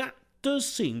 That does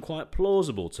seem quite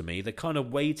plausible to me. They're kind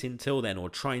of waiting till then, or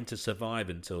trying to survive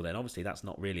until then. Obviously, that's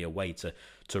not really a way to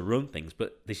run things,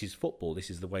 but this is football. This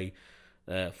is the way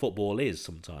football is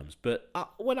sometimes. But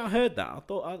when I heard that, I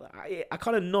thought, I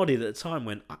kind of nodded at the time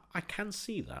when I can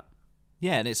see that.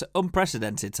 Yeah, and it's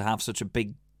unprecedented to have such a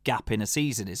big gap in a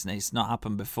season, isn't it? It's not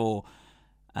happened before,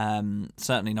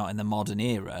 certainly not in the modern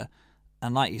era.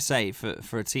 And like you say,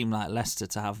 for a team like Leicester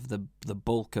to have the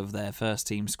bulk of their first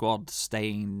team squad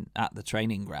staying at the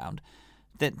training ground,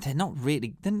 they're not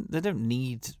really, they don't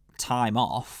need time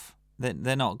off.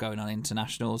 They're not going on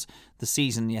internationals. The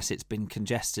season, yes, it's been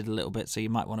congested a little bit, so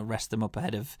you might want to rest them up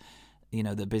ahead of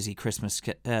the busy Christmas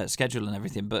schedule and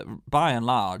everything. But by and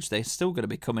large, they're still going to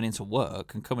be coming into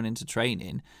work and coming into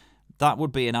training. That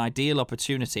would be an ideal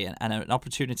opportunity, and an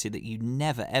opportunity that you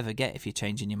never ever get if you're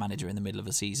changing your manager in the middle of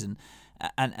a season.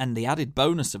 And the added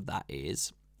bonus of that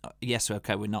is, yes,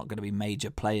 okay, we're not going to be major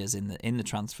players in the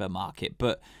transfer market,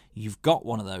 but you've got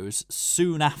one of those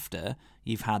soon after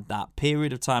you've had that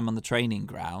period of time on the training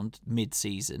ground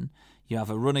mid-season. You have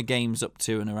a run of games up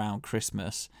to and around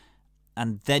Christmas,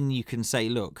 and then you can say,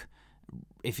 look,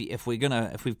 if we've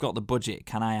got the budget,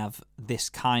 can I have this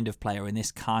kind of player in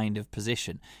this kind of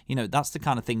position? That's the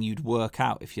kind of thing you'd work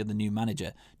out if you're the new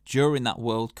manager during that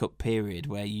World Cup period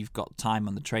where you've got time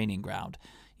on the training ground.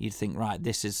 You'd think, right,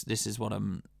 this is what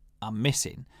I'm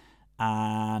missing,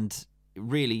 and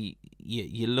really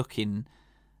you're looking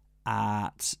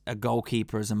at a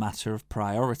goalkeeper as a matter of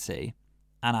priority.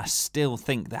 And I still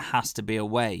think there has to be a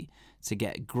way to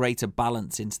get greater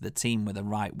balance into the team with a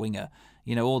right winger.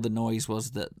 All the noise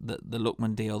was that the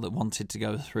Lookman deal that wanted to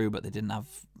go through, but they didn't have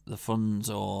the funds,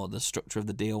 or the structure of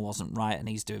the deal wasn't right, and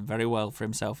he's doing very well for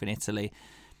himself in Italy.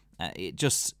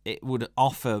 It would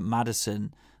offer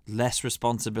Maddison less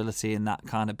responsibility in that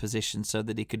kind of position so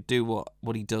that he could do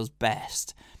what he does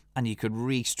best, and you could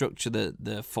restructure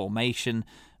the formation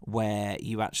where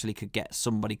you actually could get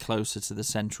somebody closer to the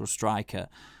central striker.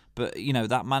 But,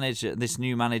 that manager, this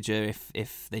new manager,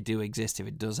 if they do exist, if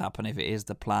it does happen, if it is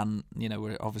the plan,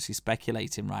 we're obviously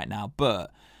speculating right now,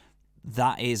 but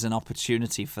that is an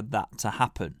opportunity for that to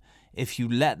happen. If you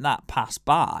let that pass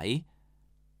by,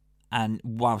 and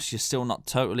whilst you're still not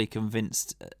totally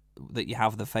convinced that you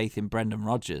have the faith in Brendan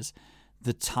Rodgers,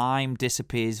 the time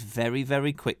disappears very,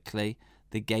 very quickly.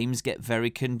 The games get very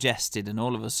congested, and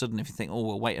all of a sudden, if you think,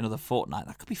 we'll wait another fortnight,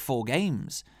 that could be 4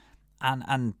 games.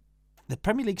 And the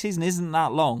Premier League season isn't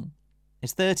that long.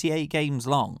 It's 38 games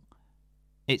long.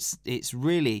 It's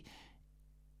really...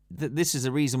 This is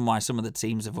the reason why some of the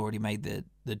teams have already made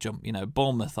the jump.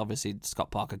 Bournemouth, obviously,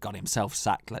 Scott Parker got himself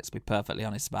sacked, let's be perfectly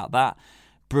honest about that.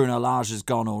 Bruno Lage has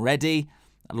gone already.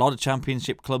 A lot of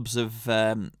Championship clubs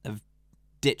have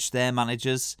ditched their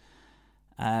managers.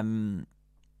 And,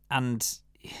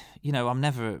 I'm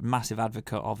never a massive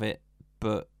advocate of it,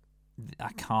 but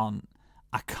I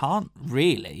can't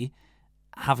really,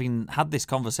 having had this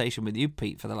conversation with you,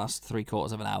 Pete, for the last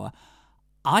 3/4 of an hour,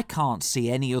 I can't see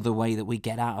any other way that we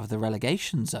get out of the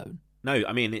relegation zone. No,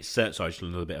 I mean, it's... sorry, just a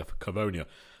little bit of Cavonia.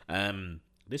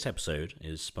 This episode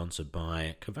is sponsored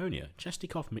by Cavonia.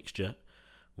 Chestikov mixture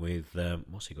with...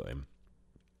 what's he got in?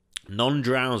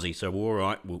 Non-drowsy, so we're all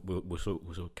right. We'll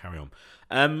sort of carry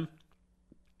on.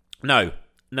 No,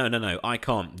 I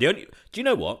can't. Do you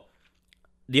know what?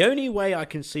 The only way I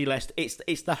can see Leicester,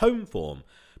 it's the home form,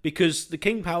 because the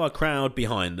King Power crowd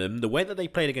behind them, the way that they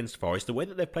played against Forest, the way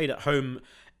that they've played at home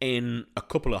in a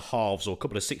couple of halves or a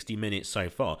couple of 60 minutes so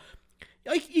far,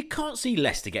 you can't see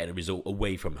Leicester getting a result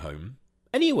away from home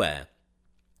anywhere.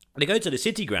 They go to the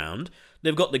City Ground,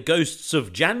 they've got the ghosts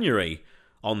of January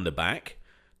on the back.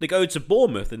 They go to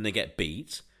Bournemouth and they get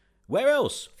beat. Where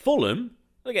else? Fulham,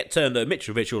 they get turned over.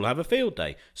 Mitrovic will have a field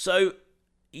day. So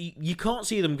you can't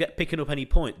see them picking up any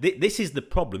point. This is the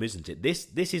problem, isn't it?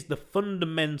 This is the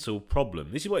fundamental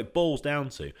problem. This is what it boils down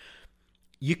to.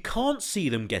 You can't see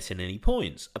them getting any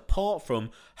points, apart from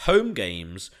home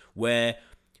games where,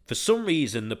 for some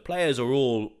reason, the players are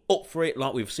all up for it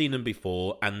like we've seen them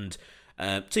before, and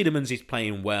Tielemans is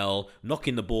playing well,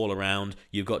 knocking the ball around.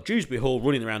 You've got Dewsbury Hall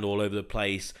running around all over the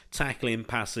place, tackling,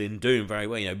 passing, doing very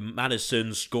well.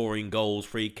 Maddison scoring goals,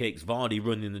 free kicks, Vardy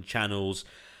running the channels.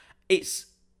 It's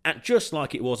just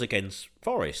like it was against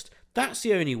Forest. That's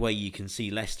the only way you can see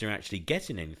Leicester actually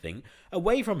getting anything.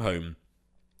 Away from home,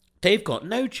 they've got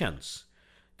no chance.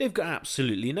 They've got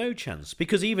absolutely no chance,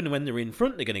 because even when they're in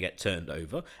front, they're going to get turned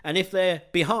over. And if they're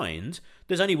behind,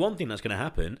 there's only one thing that's going to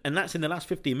happen, and that's in the last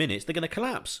 15 minutes, they're going to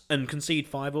collapse and concede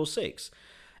 5 or 6.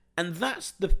 And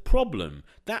that's the problem.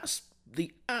 That's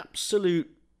the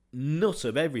absolute nut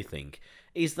of everything,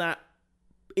 is that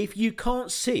if you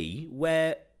can't see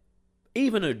where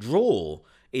even a draw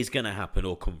is going to happen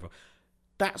or come from,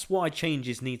 that's why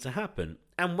changes need to happen.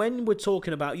 And when we're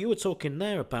talking about, you were talking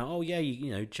there about,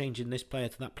 changing this player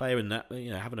to that player and that,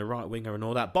 having a right winger and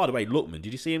all that. By the way, Lookman,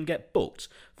 did you see him get booked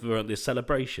for this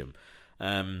celebration?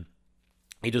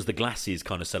 He does the glasses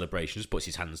kind of celebration, just puts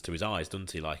his hands to his eyes,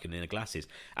 doesn't he, like in the glasses.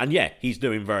 And yeah, he's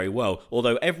doing very well.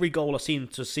 Although every goal I seem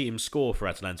to see him score for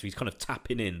Atalanta, he's kind of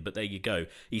tapping in, but there you go.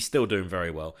 He's still doing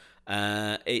very well.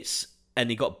 It's and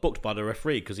he got booked by the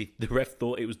referee because the ref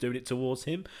thought it was doing it towards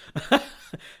him. But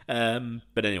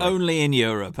anyway, only in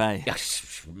Europe, eh?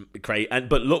 Great.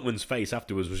 But Lookman's face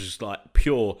afterwards was just like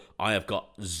pure. I have got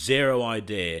zero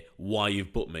idea why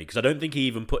you've booked me, because I don't think he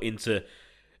even put into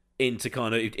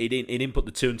kind of he didn't put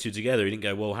the 2 and 2 together. He didn't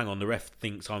go, well, hang on, the ref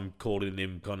thinks I'm calling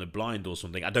him kind of blind or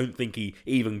something. I don't think he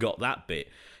even got that bit.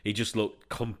 He just looked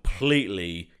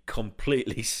completely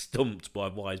stumped by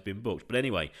why he's been booked. But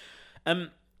anyway,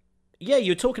 yeah,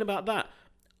 you're talking about that.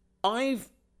 I've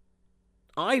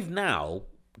now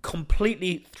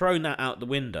completely thrown that out the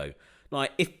window.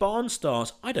 Like, if Barnes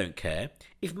starts, I don't care.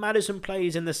 If Maddison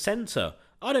plays in the centre,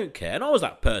 I don't care. And I was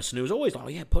that person who was always like, oh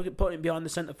yeah, put him behind the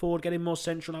centre forward, get him more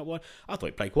central that way. I thought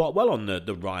he played quite well on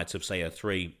the right of, say, a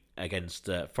 3 against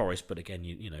Forest, but again,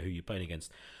 you know who you're playing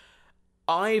against.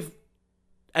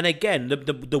 And again,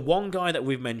 the one guy that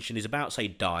we've mentioned is about, say,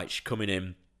 Deitch coming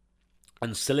in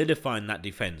and solidifying that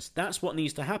defence. That's what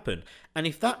needs to happen. And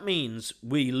if that means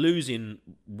we losing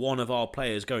one of our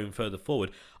players going further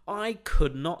forward, I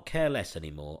could not care less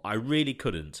anymore. I really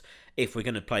couldn't. If we're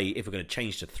going to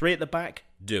change to 3 at the back,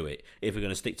 do it. If we're going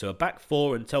to stick to a back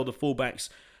 4 and tell the fullbacks,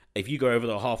 if you go over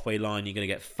the halfway line, you're going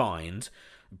to get fined,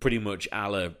 pretty much a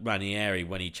la Ranieri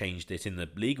when he changed it in the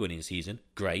league-winning season,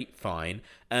 great, fine.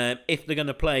 If they're going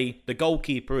to play the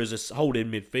goalkeeper as a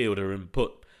holding midfielder and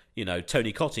put,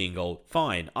 Tony Cottee in goal,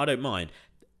 fine, I don't mind.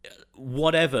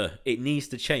 Whatever, it needs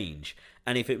to change.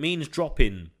 And if it means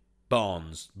dropping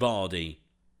Barnes, Vardy,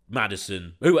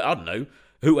 Maddison,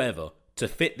 whoever, to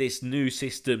fit this new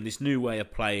system, this new way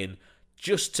of playing,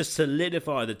 just to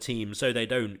solidify the team so they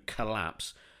don't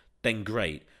collapse, then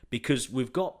great. Because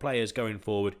we've got players going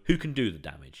forward who can do the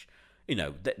damage.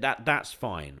 That's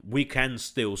fine. We can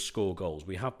still score goals.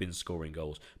 We have been scoring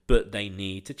goals. But they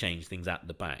need to change things at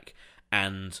the back.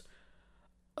 And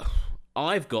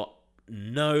I've got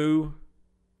no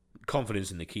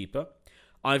confidence in the keeper.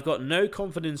 I've got no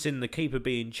confidence in the keeper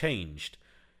being changed.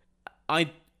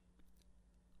 I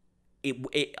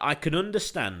can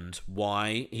understand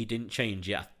why he didn't change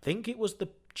it. I think it was the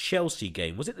Chelsea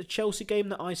game. Was it the Chelsea game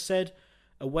that I said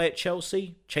away at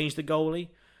Chelsea, change the goalie?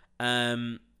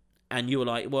 And you were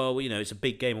like, well, it's a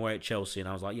big game away at Chelsea. And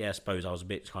I was like, yeah, I suppose I was a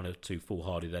bit kind of too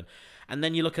foolhardy then. And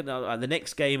then you look at the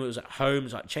next game, it was at home.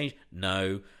 It's like, change?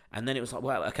 No. And then it was like,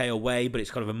 well, okay, away, but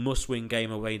it's kind of a must-win game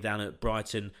away down at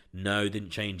Brighton. No,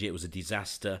 didn't change it. It was a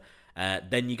disaster.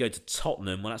 Then you go to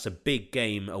Tottenham. Well, that's a big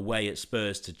game away at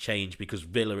Spurs to change because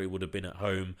Villa, it would have been at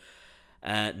home.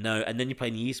 No. And then you play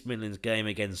the East Midlands game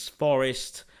against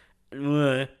Forest.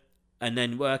 And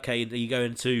then, well, okay, you go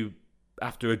into,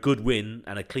 after a good win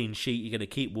and a clean sheet, you're going to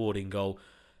keep Ward in goal.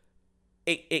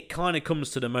 It kind of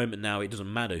comes to the moment now, it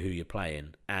doesn't matter who you're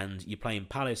playing. And you're playing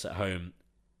Palace at home,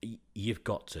 you've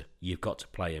got to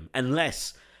play him.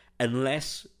 Unless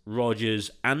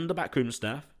Rodgers and the backroom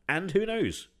staff, and who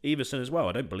knows, Everson as well,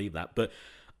 I don't believe that. But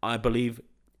I believe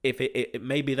if it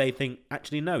maybe they think,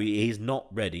 actually, no, he's not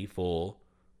ready for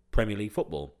Premier League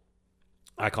football.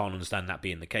 I can't understand that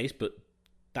being the case, but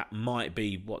that might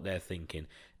be what they're thinking.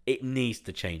 It needs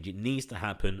to change. It needs to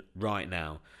happen right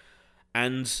now.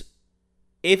 And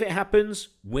if it happens,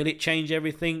 will it change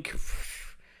everything?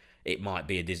 It might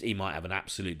be he might have an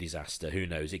absolute disaster. Who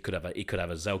knows? It could have a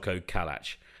Zelko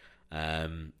Kalac.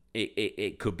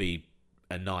 It could be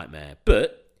a nightmare.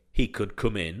 But he could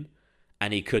come in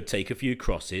and he could take a few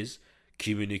crosses,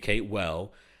 communicate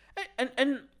well,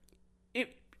 and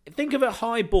think of a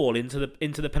high ball into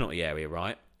the penalty area,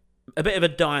 right? A bit of a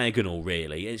diagonal,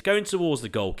 really. It's going towards the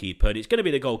goalkeeper, and it's going to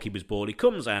be the goalkeeper's ball. He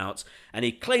comes out, and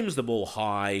he claims the ball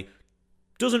high,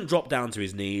 doesn't drop down to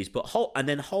his knees, and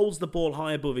then holds the ball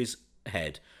high above his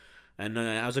head. And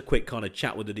has a quick kind of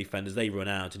chat with the defenders. They run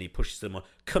out, and he pushes them on,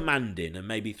 commanding, and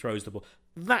maybe throws the ball.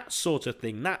 That sort of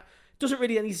thing. That doesn't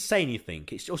really need to say anything.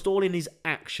 It's just all in his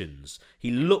actions.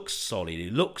 He looks solid. He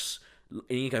looks...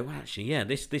 And you go, well, actually, yeah,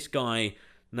 this guy...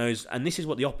 knows, and this is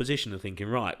what the opposition are thinking,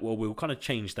 right, well, we'll kind of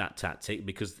change that tactic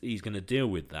because he's going to deal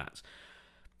with that.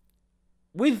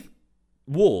 With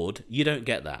Ward, you don't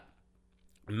get that.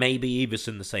 Maybe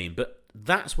Everson the same, but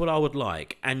that's what I would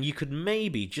like. And you could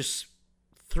maybe just,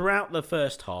 throughout the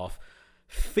first half,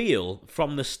 feel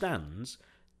from the stands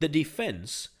the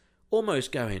defence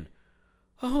almost going,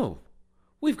 oh,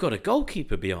 we've got a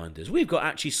goalkeeper behind us. We've got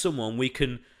actually someone we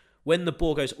can... When the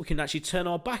ball goes, we can actually turn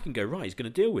our back and go, right, he's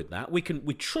going to deal with that. We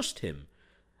trust him.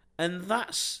 And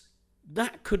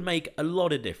that could make a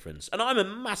lot of difference. And I'm a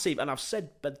massive, and I've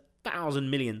said 1,000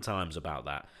 million times about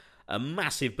that, a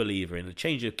massive believer in a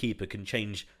change of keeper can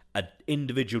change an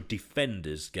individual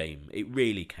defender's game. It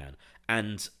really can.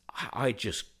 And I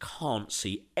just can't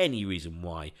see any reason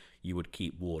why you would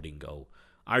keep Ward in goal.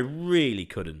 I really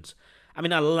couldn't. I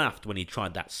mean, I laughed when he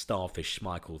tried that Starfish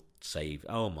Schmeichel save.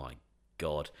 Oh my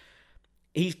God.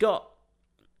 He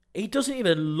doesn't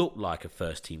even look like a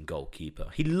first-team goalkeeper.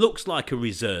 He looks like a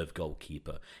reserve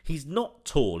goalkeeper. He's not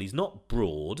tall. He's not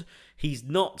broad. He's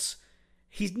not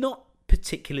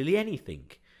particularly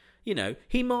anything. You know,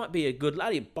 he might be a good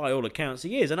lad. By all accounts,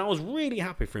 he is. And I was really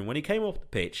happy for him when he came off the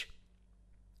pitch.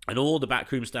 And all the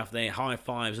backroom staff there, high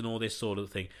fives and all this sort of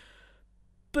thing.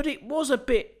 But it was a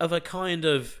bit of a kind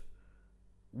of,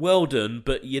 well done,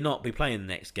 but you'll not be playing the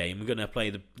next game. We're going to play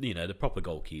the proper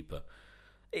goalkeeper.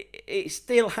 It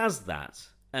still has that.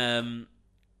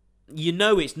 You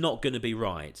know it's not going to be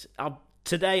right.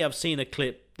 Today I've seen a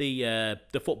clip, the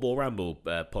Football Ramble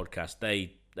podcast,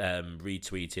 they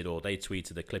retweeted, or they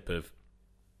tweeted a clip of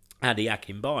Adi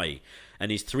Akinbaye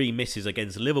and his 3 misses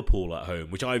against Liverpool at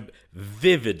home, which I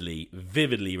vividly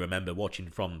remember watching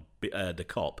from the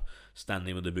Kop,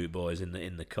 standing with the Boot Boys in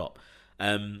the Kop.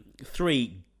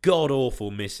 3 god-awful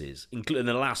misses, including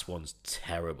the last one's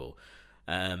terrible.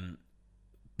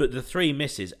 But the 3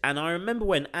 misses, and I remember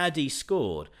when Adi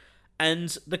scored,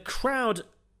 and the crowd,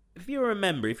 if you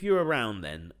remember, if you were around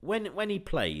then, when he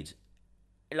played,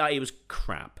 like, it was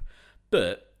crap.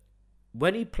 But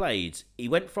when he played, he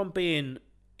went from being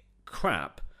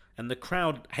crap and the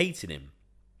crowd hating him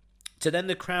to then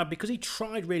the crowd, because he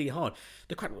tried really hard,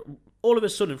 the crowd all of a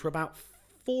sudden for about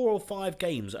 4 or 5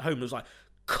 games at home was like,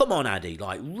 come on Adi,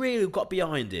 like really got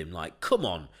behind him, like come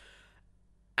on.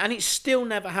 And it still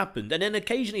never happened. And then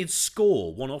occasionally he'd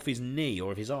score one off his knee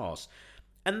or of his arse,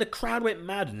 and the crowd went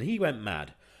mad and he went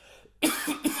mad.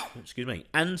 Excuse me.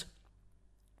 And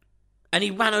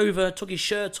he ran over, took his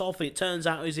shirt off, and it turns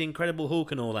out it was the Incredible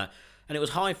Hulk and all that. And it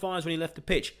was high fives when he left the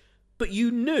pitch. But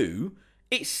you knew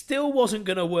it still wasn't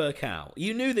going to work out.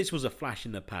 You knew this was a flash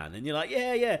in the pan. And you're like,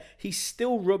 yeah, he's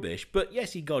still rubbish. But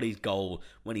yes, he got his goal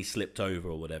when he slipped over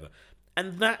or whatever.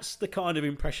 And that's the kind of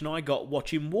impression I got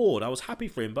watching Ward. I was happy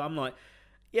for him, but I'm like,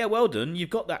 yeah, well done. You've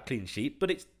got that clean sheet, but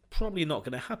it's probably not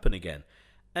going to happen again.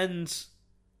 And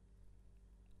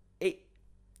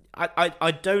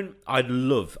I'd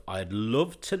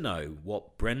love to know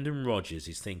what Brendan Rodgers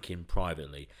is thinking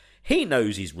privately. He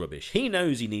knows he's rubbish. He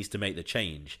knows he needs to make the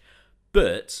change.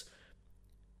 But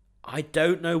I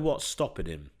don't know what's stopping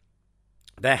him.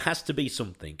 There has to be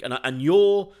something. And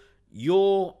your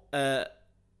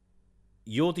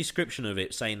description of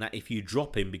it, saying that if you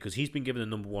drop him because he's been given the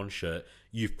number 1 shirt,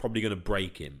 you're probably going to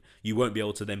break him. You won't be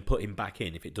able to then put him back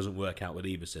in if it doesn't work out with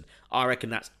Everson. I reckon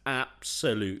that's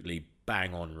absolutely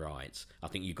bang on right. I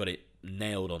think you've got it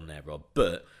nailed on there, Rob.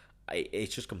 But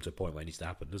it's just come to a point where it needs to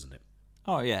happen, doesn't it?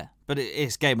 Oh yeah, but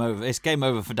it's game over. It's game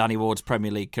over for Danny Ward's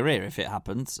Premier League career if it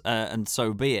happens, and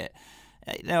so be it.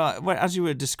 You know, as you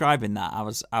were describing that,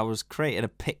 I was creating a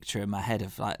picture in my head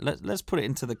of, like, let's put it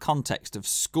into the context of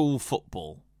school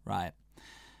football, right?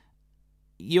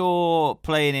 You're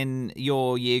playing in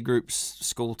your year group's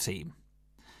school team,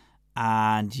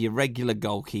 and your regular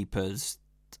goalkeepers,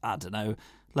 I don't know,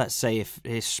 let's say if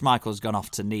Schmeichel's gone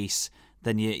off to Nice,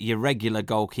 then your regular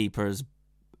goalkeeper has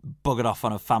buggered off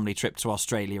on a family trip to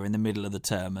Australia in the middle of the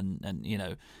term, and you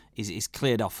know, he's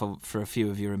cleared off for a few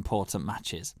of your important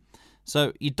matches.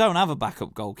 So you don't have a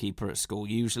backup goalkeeper at school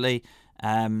usually.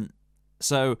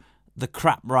 So the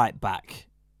crap right back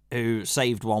who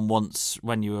saved one once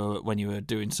when you were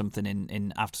doing something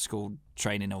in after school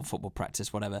training or football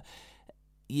practice, whatever,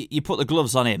 you put the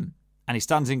gloves on him and he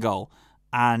stands in goal,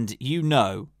 and you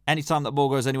know anytime that ball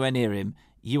goes anywhere near him,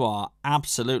 you are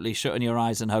absolutely shutting your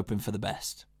eyes and hoping for the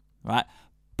best, right?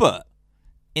 But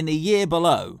in the year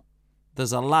below,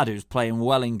 there's a lad who's playing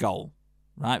well in goal,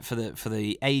 right, for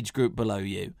the age group below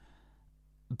you.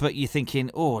 But you're thinking,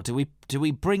 oh, do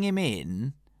we bring him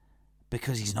in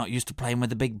because he's not used to playing with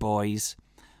the big boys,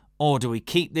 or do we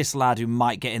keep this lad who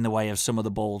might get in the way of some of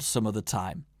the balls some of the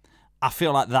time? I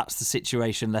feel like that's the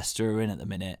situation Leicester are in at the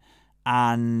minute,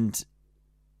 and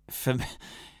for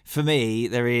me,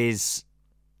 there is.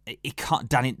 He can't.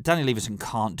 Danny Leverson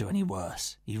can't do any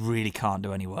worse. He really can't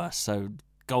do any worse. So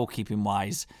goalkeeping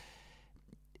wise,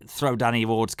 throw Danny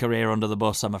Ward's career under the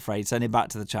bus, I'm afraid. Send him back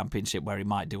to the Championship where he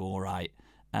might do all right.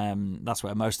 That's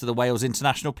where most of the Wales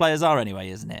international players are anyway,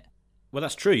 isn't it? Well,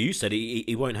 that's true. You said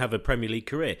he won't have a Premier League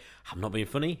career. I'm not being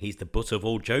funny. He's the butt of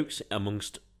all jokes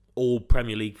amongst all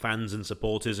Premier League fans and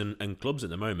supporters and clubs at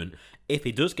the moment. If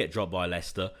he does get dropped by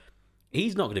Leicester,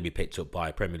 he's not going to be picked up by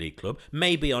a Premier League club,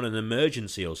 maybe on an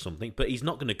emergency or something, but he's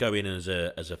not going to go in as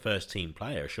a first-team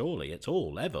player, surely, at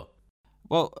all, ever.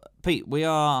 Well, Pete, we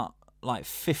are like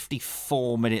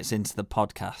 54 minutes into the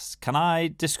podcast. Can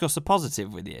I discuss a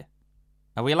positive with you?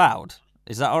 Are we allowed?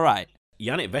 Is that all right?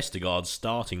 Yannick Vestergaard's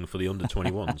starting for the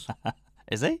under-21s.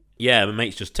 Is he? Yeah, my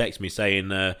mate's just texted me saying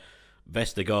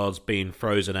Vestergaard's been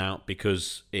frozen out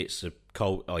because it's a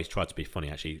cold... Oh, he's tried to be funny,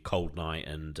 actually. Cold night,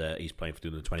 and he's playing for the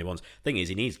under-21s. Thing is,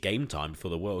 he needs game time for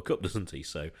the World Cup, doesn't he?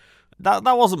 So That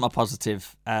wasn't my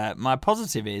positive. My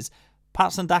positive is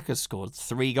Patson Daka scored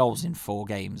 3 goals in 4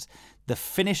 games. The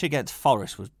finish against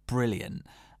Forest was brilliant,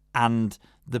 and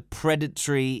the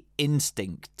predatory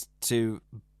instinct to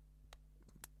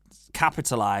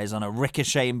capitalise on a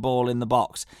ricocheting ball in the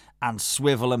box and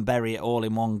swivel and bury it all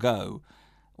in one go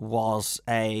was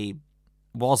a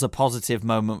positive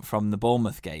moment from the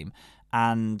Bournemouth game.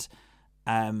 And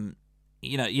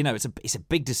it's a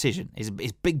big decision. It's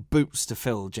big boots to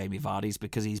fill, Jamie Vardy's,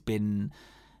 because he's been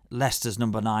Leicester's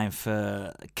number 9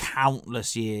 for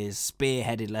countless years,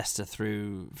 spearheaded Leicester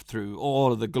through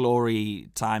all of the glory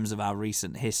times of our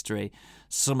recent history,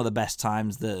 some of the best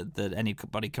times that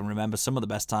anybody can remember, some of the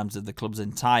best times of the club's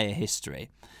entire history.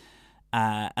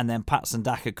 And then Patson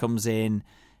Daka comes in,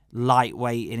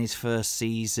 lightweight in his first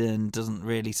season, doesn't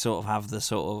really sort of have the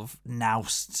sort of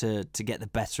nous to get the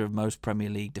better of most Premier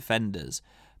League defenders.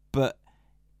 But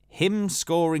him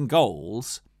scoring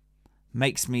goals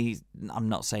makes me, I'm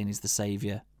not saying he's the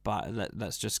saviour, but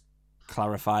let's just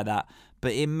clarify that,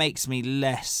 but it makes me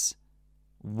less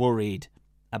worried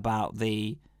about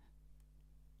the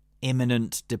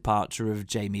imminent departure of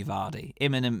Jamie Vardy.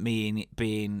 Imminent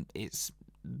being it's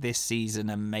this season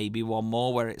and maybe one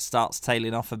more where it starts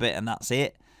tailing off a bit and that's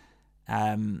it.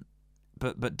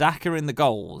 But Daka in the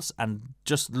goals and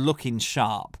just looking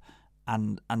sharp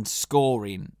and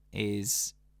scoring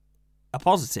is a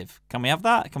positive. Can we have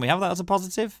that? Can we have that as a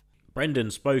positive?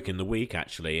 Brendan spoke in the week,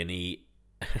 actually, and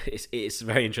it's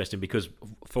very interesting because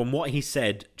from what he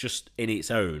said just in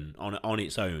its own, on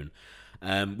its own,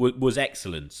 was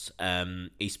excellent.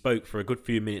 He spoke for a good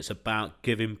few minutes about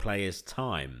giving players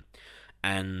time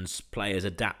and players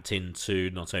adapting to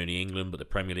not only England but the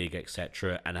Premier League,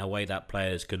 etc., and how way that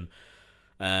players can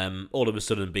all of a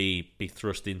sudden be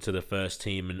thrust into the first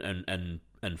team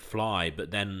and fly,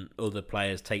 but then other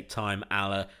players take time, a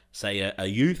la, say, a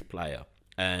youth player.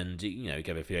 And, he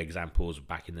gave a few examples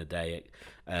back in the day.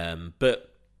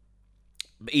 But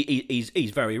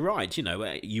he's very right.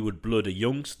 You would blood a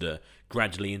youngster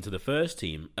gradually into the first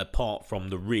team, apart from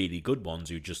the really good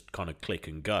ones who just kind of click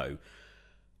and go.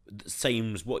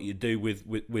 Same as what you do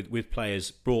with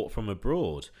players brought from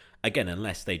abroad. Again,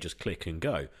 unless they just click and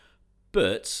go.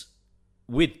 But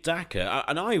with Daka,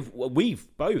 and I've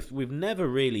never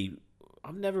really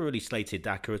slated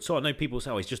Daka at all. I know people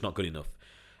say, he's just not good enough.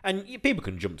 And people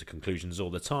can jump to conclusions all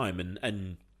the time,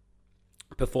 and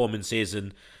performances,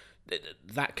 and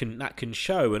that can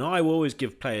show. And I will always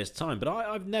give players time, but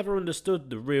I've never understood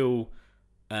the real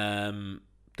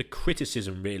the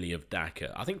criticism really of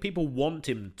Daka. I think people want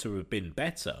him to have been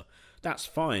better. That's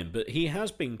fine, but he has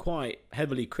been quite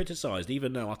heavily criticised,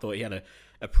 even though I thought he had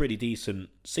a pretty decent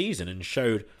season and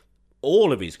showed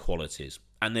all of his qualities.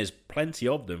 And there's plenty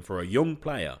of them for a young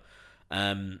player.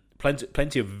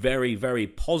 Plenty of very, very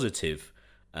positive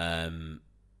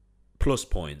plus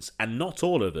points, and not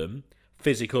all of them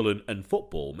physical and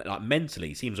football. Like mentally,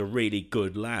 he seems a really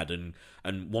good lad and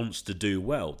wants to do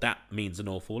well. That means an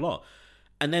awful lot.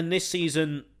 And then this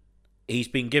season, he's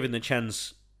been given the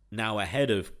chance now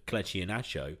ahead of Kelechi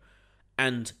Iheanacho,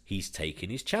 and he's taking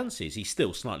his chances. He's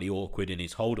still slightly awkward in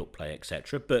his hold-up play,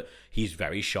 etc., but he's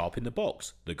very sharp in the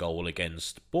box. The goal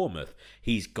against Bournemouth,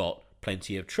 he's got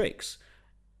plenty of tricks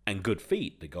and good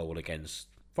feet. The goal against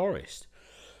Forest.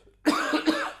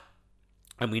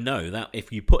 And we know that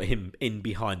if you put him in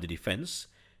behind the defence,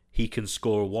 he can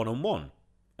score a one-on-one.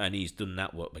 And he's done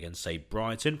that against, say,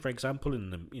 Brighton, for example,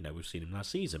 we've seen him last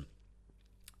season.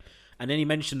 And then he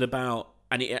mentioned about,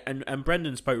 and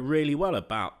Brendan spoke really well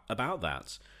about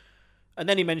that. And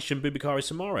then he mentioned Boubakary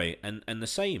Soumaré and the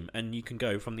same. And you can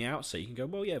go from the outside, you can go,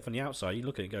 well, yeah, from the outside, you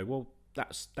look at it and go, well,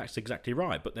 that's exactly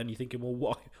right. But then you're thinking,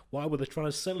 well, why were they trying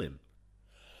to sell him?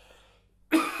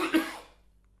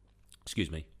 Excuse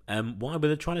me. Why were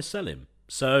they trying to sell him?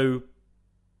 So,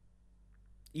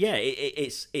 yeah,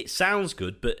 it sounds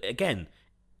good, but again,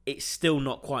 it's still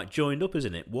not quite joined up,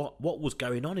 isn't it? What was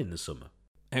going on in the summer?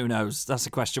 Who knows? That's a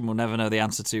question we'll never know the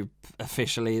answer to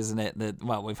officially, isn't it?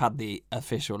 Well, we've had the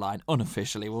official line.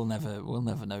 Unofficially, we'll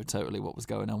never know totally what was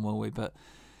going on, will we? But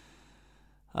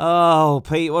oh,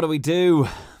 Pete, what do we do?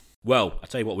 Well, I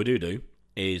tell you what we do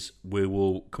is we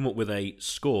will come up with a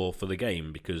score for the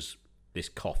game, because this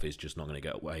cough is just not going to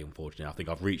go away, unfortunately. I think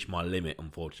I've reached my limit,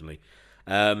 unfortunately.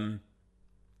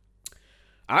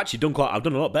 I've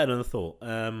done a lot better than I thought.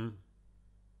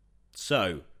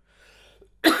 So,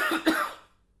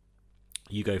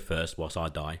 you go first whilst I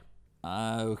die.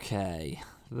 Okay,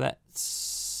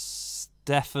 let's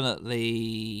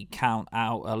definitely count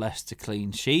out a Leicester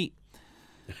clean sheet.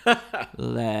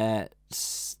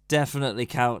 Let's definitely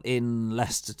count in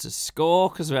Leicester to score,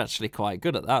 because we're actually quite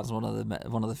good at that. It's one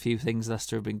of the few things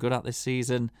Leicester have been good at this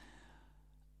season.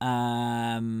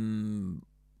 2-2.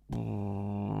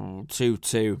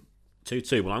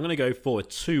 2-2. Well, I'm going to go for a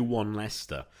 2-1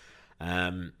 Leicester.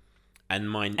 And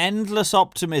my endless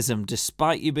optimism,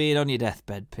 despite you being on your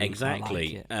deathbed, Pete.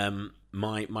 Exactly. I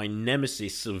like my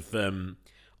nemesis of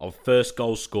first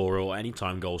goal scorer or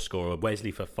anytime goal scorer,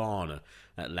 Wesley Fofana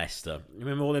at Leicester.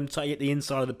 Remember all them hit the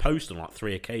inside of the post on like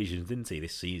 3 occasions, didn't he,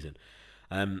 this season?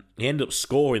 He ended up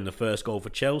scoring the first goal for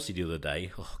Chelsea the other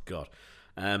day. Oh God.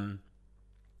 And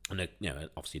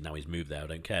obviously now he's moved there, I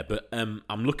don't care. But I'm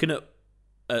looking at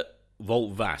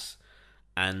Wout Vass,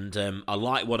 and I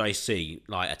like what I see,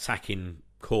 like attacking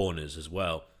corners as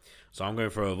well. So I'm going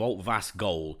for a Wout Vass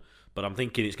goal, but I'm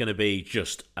thinking it's going to be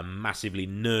just a massively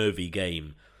nervy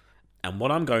game. And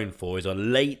what I'm going for is a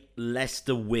late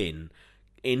Leicester win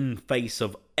in face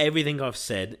of everything I've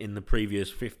said in the previous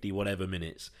 50 whatever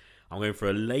minutes. I'm going for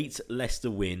a late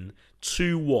Leicester win,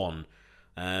 2-1.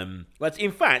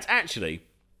 In fact, actually,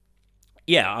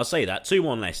 yeah, I'll say that,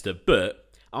 2-1 Leicester, but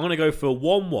I'm going to go for a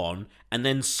 1-1, and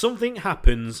then something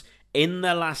happens in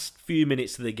the last few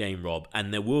minutes of the game, Rob,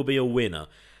 and there will be a winner.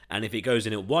 And if it goes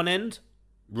in at one end,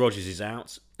 Rodgers is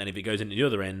out, and if it goes in at the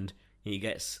other end, he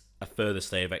gets a further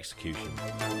stay of execution.